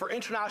mandatory for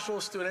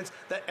international students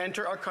that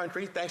enter our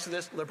country thanks to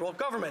this Liberal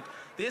government.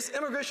 This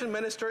Immigration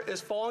Minister is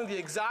following the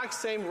exact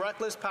same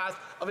reckless path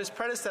of his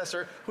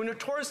predecessor, who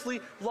notoriously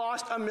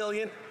lost 1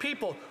 million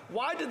people.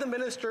 Why did the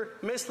Minister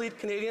mislead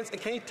Canadians, and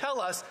can you tell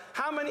us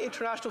how many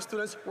international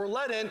students were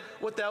let in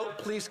without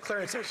police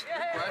clearances?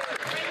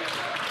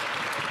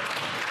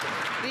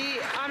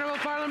 The Honourable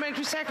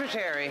Parliamentary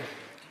Secretary.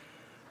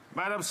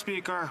 Madam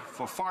Speaker,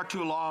 for far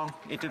too long,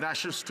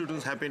 international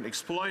students have been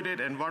exploited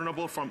and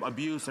vulnerable from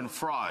abuse and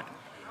fraud.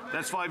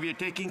 That's why we are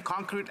taking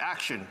concrete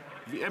action.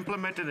 We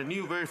implemented a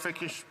new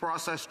verification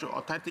process to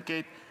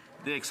authenticate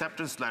the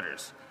acceptance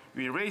letters.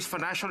 We raised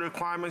financial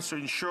requirements to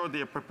ensure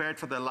they are prepared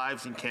for their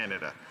lives in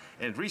Canada.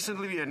 And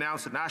recently, we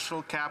announced a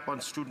national cap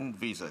on student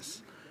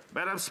visas.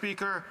 Madam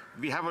Speaker,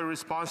 we have a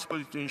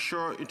responsibility to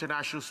ensure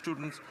international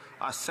students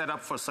are set up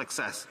for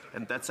success,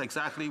 and that's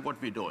exactly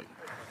what we're doing.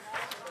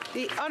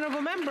 The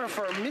honourable member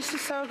for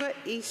Mississauga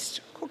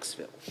East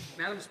Cooksville.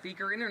 Madam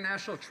Speaker,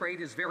 international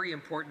trade is very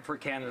important for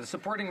Canada,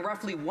 supporting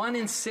roughly 1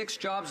 in 6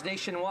 jobs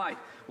nationwide.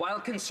 While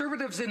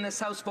Conservatives in this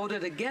House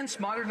voted against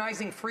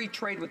modernizing free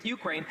trade with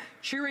Ukraine,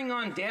 cheering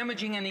on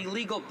damaging and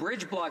illegal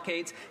bridge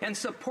blockades, and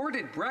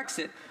supported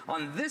Brexit,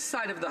 on this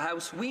side of the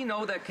House, we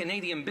know that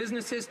Canadian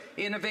businesses,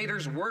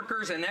 innovators,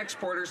 workers, and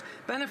exporters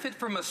benefit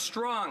from a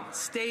strong,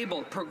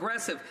 stable,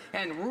 progressive,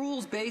 and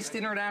rules-based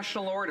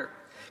international order.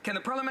 Can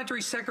the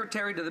Parliamentary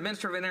Secretary to the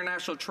Minister of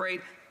International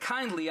Trade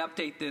kindly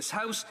update this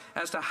House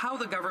as to how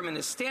the government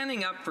is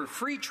standing up for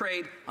free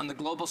trade on the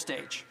global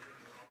stage?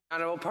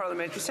 Honourable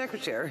Parliamentary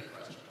Secretary.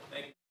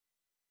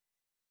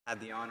 I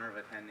had the honor of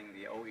attending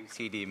the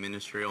OECD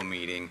ministerial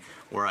meeting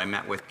where I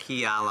met with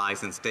key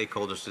allies and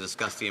stakeholders to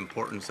discuss the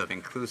importance of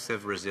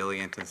inclusive,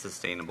 resilient, and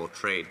sustainable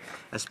trade,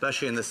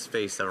 especially in this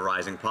face of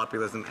rising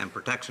populism and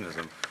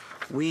protectionism.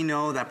 We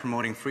know that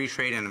promoting free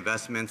trade and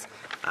investments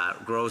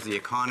grows the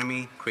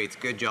economy, creates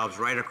good jobs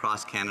right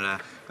across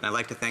Canada, and I'd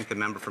like to thank the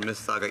member for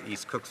Mississauga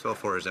East Cooksville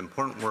for his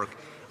important work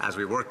as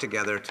we work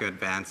together to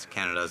advance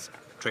Canada's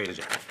trade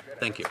agenda.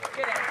 Thank you.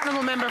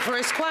 Honourable member for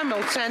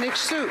Esquimalt, Saanich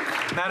Sioux.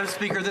 Madam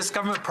Speaker, this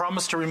government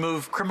promised to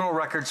remove criminal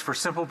records for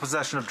simple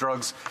possession of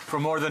drugs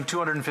from more than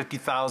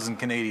 250,000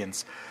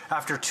 Canadians.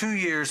 After 2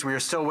 years, we are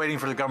still waiting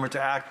for the government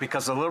to act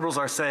because the Liberals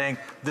are saying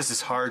this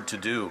is hard to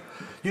do.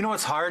 You know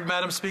what's hard,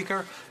 Madam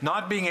Speaker?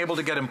 Not being able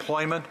to get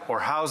employment or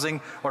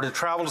housing or to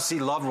travel to see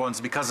loved ones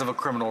because of a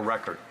criminal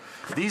record.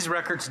 These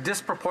records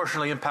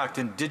disproportionately impact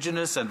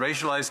Indigenous and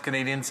racialized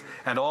Canadians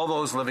and all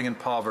those living in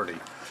poverty.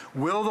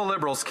 Will the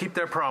Liberals keep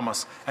their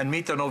promise and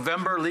meet the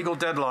November legal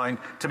deadline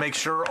to make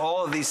sure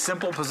all of these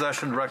simple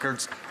possession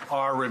records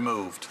are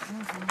removed?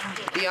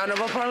 The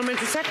Honourable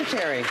Parliamentary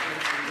Secretary.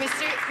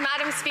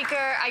 Madam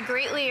Speaker, I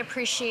greatly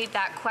appreciate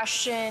that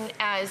question,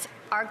 as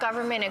our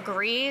government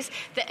agrees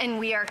and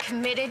we are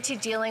committed to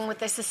dealing with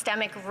the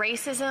systemic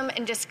racism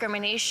and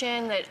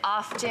discrimination that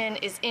often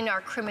is in our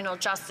criminal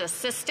justice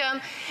system.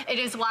 It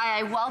is why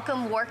I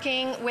welcome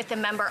working with the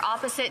member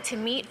opposite to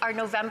meet our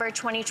November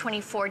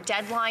 2024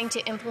 deadline to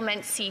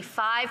implement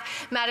C5.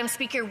 Madam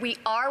Speaker, we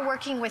are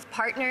working with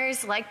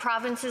partners like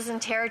provinces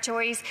and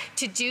territories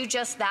to do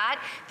just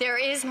that. There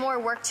is more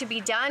work to be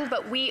done,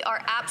 but we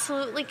are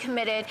absolutely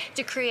committed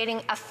to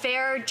creating a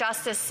fair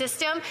justice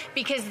system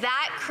because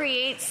that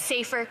creates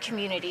safer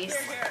communities.